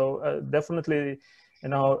 No? So definitely, you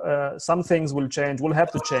know, some things will change, will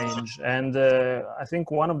have to change. And I think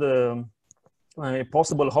one of the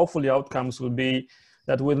possible, hopefully, outcomes will be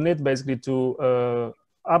that we'll need basically to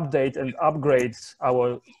update and upgrade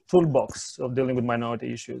our toolbox of dealing with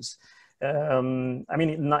minority issues. I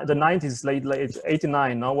mean, the 90s, late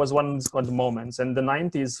 89, no, was one of the moments, and the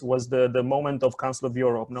 90s was the moment of Council of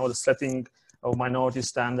Europe, no, the setting of minority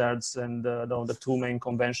standards and the two main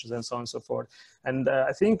conventions and so on and so forth. And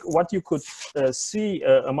I think what you could see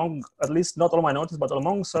among, at least not all minorities, but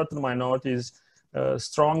among certain minorities,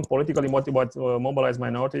 strong politically mobilized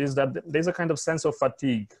minorities, that there's a kind of sense of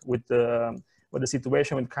fatigue with the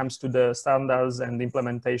situation when it comes to the standards and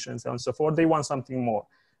implementation and so on and so forth. They want something more.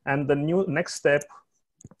 And the next step,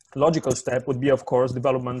 logical step, would be, of course,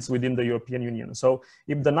 developments within the European Union. So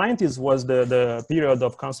if the 90s was the period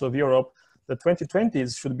of Council of Europe, the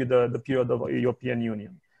 2020s should be the period of European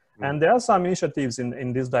Union. And there are some initiatives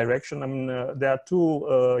in this direction. I mean, there are two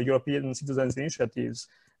European citizens initiatives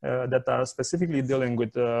that are specifically dealing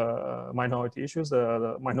with minority issues.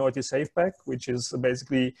 The Minority Safe Pack, which is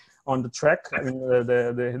basically on the track. I mean,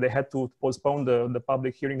 they had to postpone the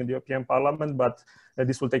public hearing in the European Parliament, but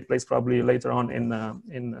this will take place probably later on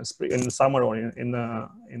in summer or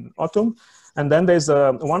in autumn. And then there's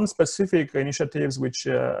one specific initiative which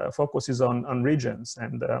focuses on regions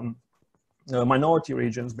and minority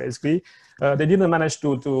regions, basically. They didn't manage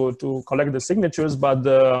to collect the signatures, but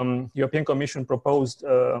the European Commission proposed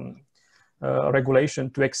a regulation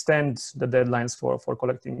to extend the deadlines for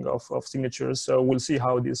collecting of signatures. So we'll see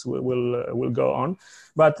how this will go on.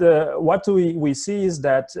 But what we see is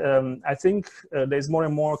that I think there's more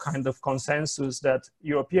and more kind of consensus that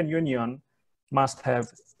European Union must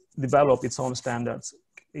have developed its own standards.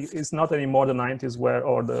 It's not anymore the 90s where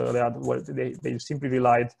they simply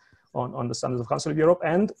relied on the standards of Council of Europe.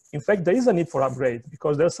 And in fact, there is a need for upgrade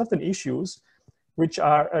because there are certain issues which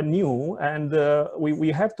are new, and we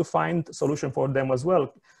have to find a solution for them as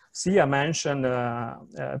well. Sia mentioned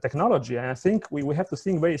technology, and I think we have to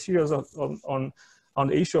think very serious on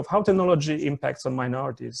the issue of how technology impacts on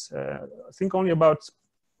minorities. Think only about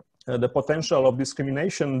the potential of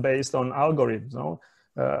discrimination based on algorithms, no?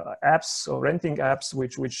 Apps or renting apps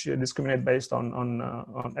which discriminate based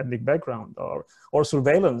on ethnic background, or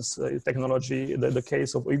surveillance technology. The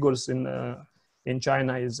case of Uyghurs in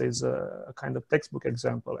China is a kind of textbook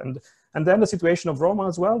example, and then the situation of Roma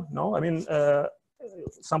as well. No, I mean,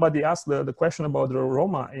 somebody asked the question about the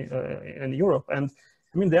Roma in Europe, and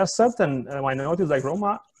I mean there are certain minorities like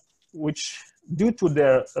Roma which, due to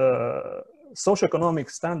their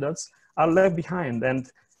socioeconomic standards, are left behind.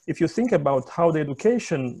 And if you think about how the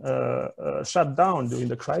education shut down during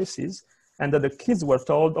the crisis, and that the kids were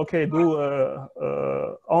told, okay, do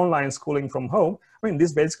online schooling from home, I mean,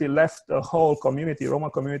 this basically left the whole community, Roma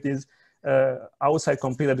communities, outside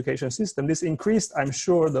complete education system. This increased, I'm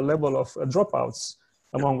sure, the level of dropouts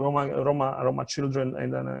among Roma children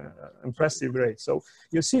in an impressive rate. So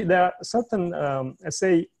you see there are certain, let's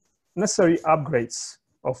say, necessary upgrades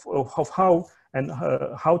of how and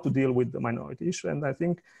how to deal with the minority issue. And I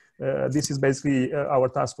think this is basically our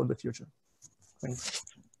task for the future. Thanks.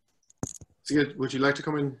 Sigrid, would you like to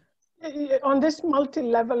come in? On this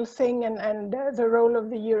multi-level thing and the role of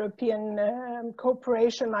the European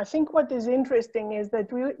cooperation, I think what is interesting is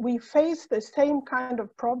that we face the same kind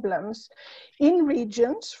of problems in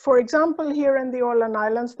regions. For example, here in the Åland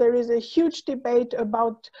Islands, there is a huge debate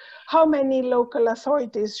about how many local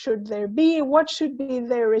authorities should there be, what should be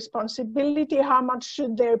their responsibility, how much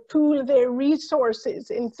should they pool their resources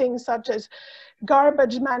in things such as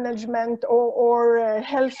garbage management or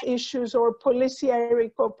health issues or policiary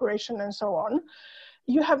cooperation and so on.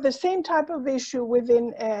 You have the same type of issue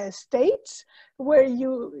within states where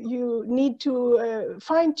you need to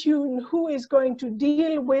fine-tune who is going to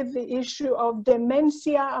deal with the issue of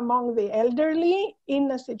dementia among the elderly in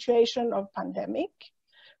a situation of pandemic,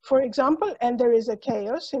 for example, and there is a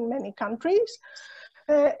chaos in many countries.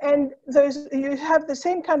 And you have the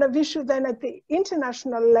same kind of issue then at the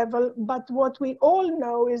international level, but what we all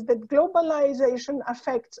know is that globalization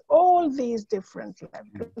affects all these different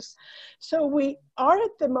levels. So we are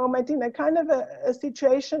at the moment in a kind of a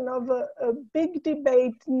situation of a big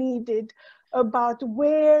debate needed about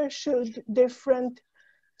where should different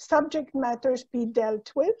subject matters be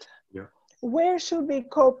dealt with. Yeah. Where should we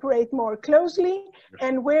cooperate more closely,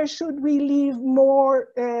 and where should we leave more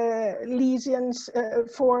lenience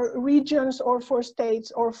for regions or for states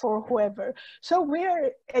or for whoever? So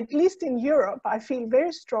we're, at least in Europe, I feel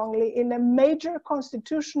very strongly, in a major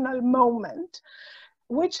constitutional moment,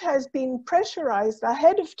 which has been pressurized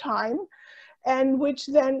ahead of time, and which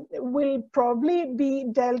then will probably be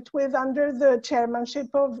dealt with under the chairmanship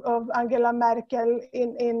of Angela Merkel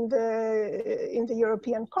in the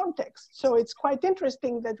European context. So it's quite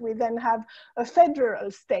interesting that we then have a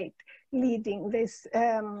federal state leading this,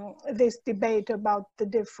 this debate about the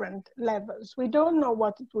different levels. We don't know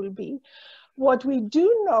what it will be. What we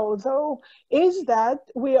do know, though, is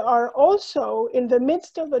that we are also in the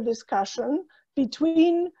midst of a discussion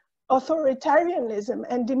between authoritarianism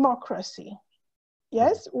and democracy.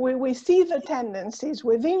 Yes, we see the tendencies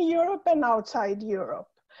within Europe and outside Europe.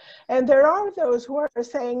 And there are those who are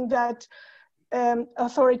saying that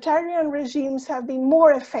authoritarian regimes have been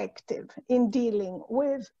more effective in dealing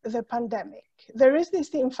with the pandemic. There is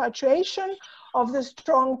this infatuation of the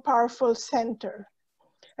strong, powerful center.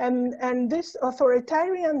 And this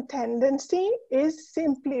authoritarian tendency is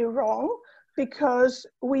simply wrong, because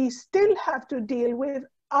we still have to deal with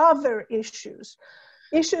other issues.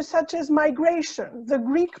 Issues such as migration. The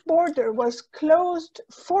Greek border was closed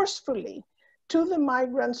forcefully to the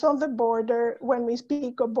migrants on the border, when we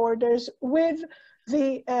speak of borders, with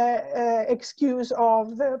the excuse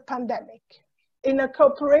of the pandemic, in a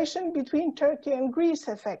cooperation between Turkey and Greece,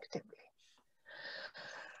 effectively.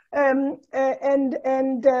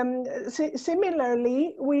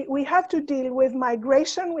 Similarly, we have to deal with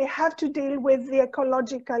migration, we have to deal with the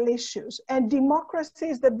ecological issues, and democracy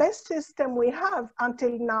is the best system we have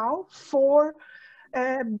until now for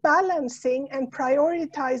balancing and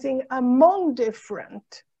prioritizing among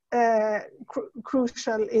different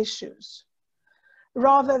crucial issues,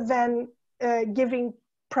 rather than giving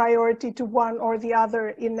priority to one or the other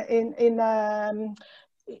in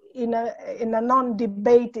a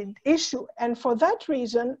non-debated issue. And for that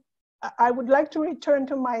reason, I would like to return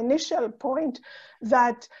to my initial point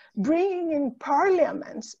that bringing in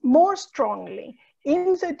parliaments more strongly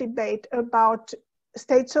in the debate about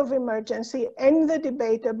states of emergency and the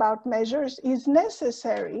debate about measures is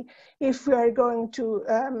necessary if we are going to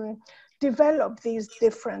develop these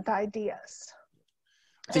different ideas.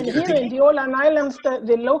 And here in the Åland Islands,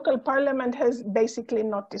 the local parliament has basically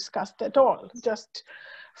not discussed at all, just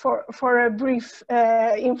for a brief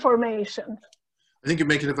information. I think you're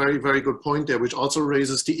making a very, very good point there, which also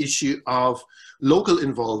raises the issue of local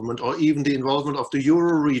involvement, or even the involvement of the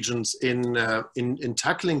Euro regions in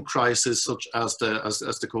tackling crises such as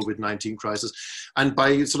the COVID-19 crisis. And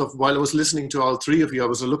by sort of, while I was listening to all three of you, I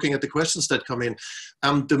was looking at the questions that come in.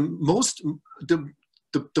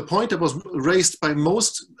 The point that was raised by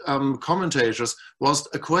most commentators was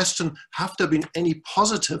a question: have there been any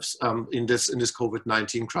positives in this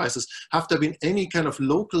COVID-19 crisis? Have there been any kind of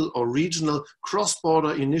local or regional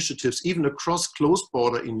cross-border initiatives, even across closed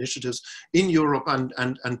border initiatives in Europe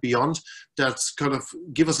and beyond, that kind of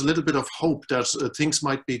give us a little bit of hope that things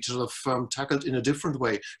might be sort of tackled in a different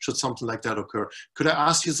way should something like that occur? Could I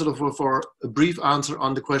ask you sort of for a brief answer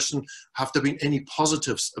on the question: have there been any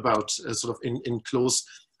positives about sort of in close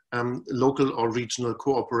local or regional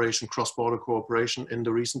cooperation, cross-border cooperation in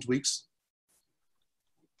the recent weeks?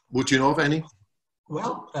 Would you know of any?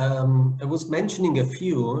 Well, I was mentioning a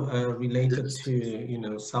few related to, you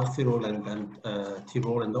know, South Tyrol and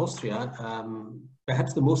Tyrol and Austria.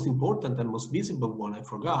 Perhaps the most important and most visible one I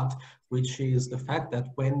forgot, which is the fact that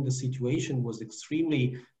when the situation was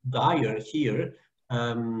extremely dire here,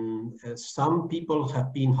 some people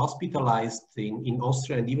have been hospitalized in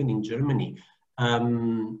Austria and even in Germany. I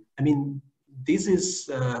mean, this is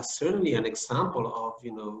certainly an example of,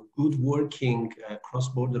 you know, good working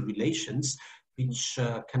cross-border relations, which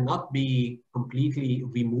cannot be completely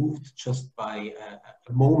removed just by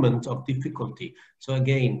a moment of difficulty. So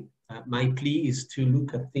again, my plea is to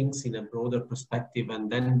look at things in a broader perspective, and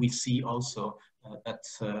then we see also that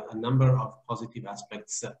a number of positive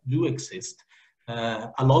aspects do exist,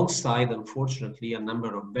 alongside, unfortunately, a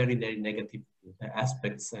number of very, very negative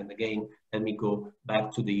aspects. And again, let me go back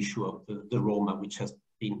to the issue of the Roma, which has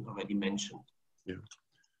been already mentioned. Yeah.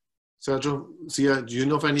 Sergio, Sia, do you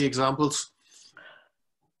know of any examples?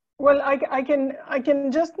 Well, I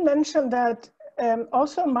can just mention that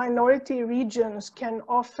also minority regions can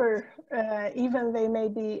offer, even they may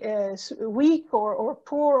be weak or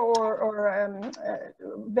poor or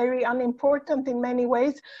very unimportant in many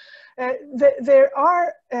ways. There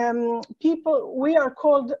are people, we are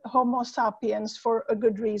called Homo sapiens for a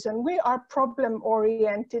good reason. We are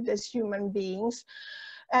problem-oriented as human beings,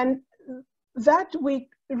 and that we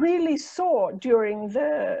really saw during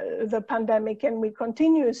the pandemic, and we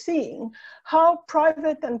continue seeing how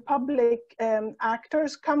private and public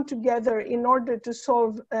actors come together in order to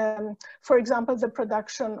solve, for example, the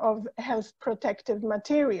production of health protective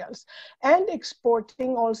materials and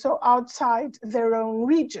exporting also outside their own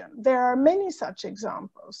region. There are many such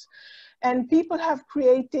examples. And people have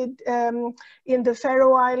created in the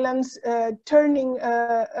Faroe Islands, turning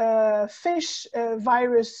a fish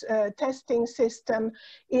virus testing system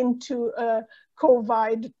into a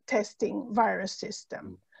COVID testing virus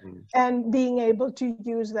system. Mm-hmm. And being able to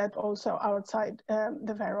use that also outside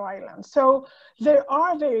the Faroe Islands. So there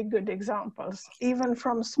are very good examples, even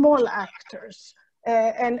from small actors.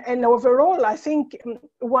 And overall, I think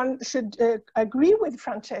one should agree with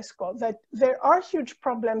Francesco that there are huge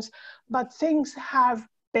problems, but things have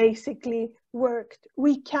basically worked.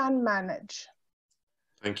 We can manage.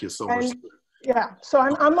 Thank you so much. Yeah, so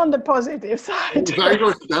I'm on the positive side. Very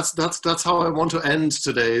good. That's how I want to end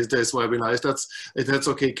today's webinar. That's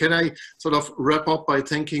okay. Can I sort of wrap up by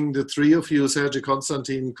thanking the three of you, Sergiu,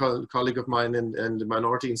 Constantin, colleague of mine in the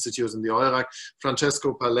Minority Institute in the Eurac,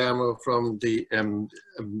 Francesco Palermo from the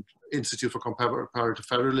Institute for Comparative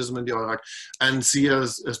Federalism in the Eurac, and Sia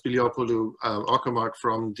Spiliopoulou, Åkermark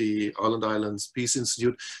from the Åland Islands Peace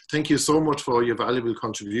Institute. Thank you so much for your valuable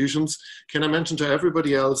contributions. Can I mention to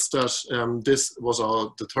everybody else that this was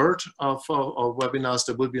the third of our webinars.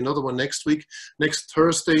 There will be another one next week, next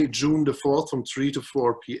Thursday, June the 4th from 3 to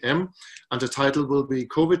 4 p.m. And the title will be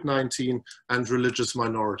COVID-19 and Religious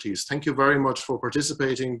Minorities. Thank you very much for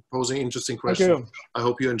participating, posing interesting questions. I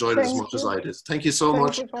hope you enjoyed it as much as I did. Thank you so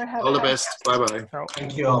much. All the best. Bye-bye.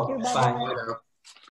 Thank you all. Thank you. Bye. Bye now.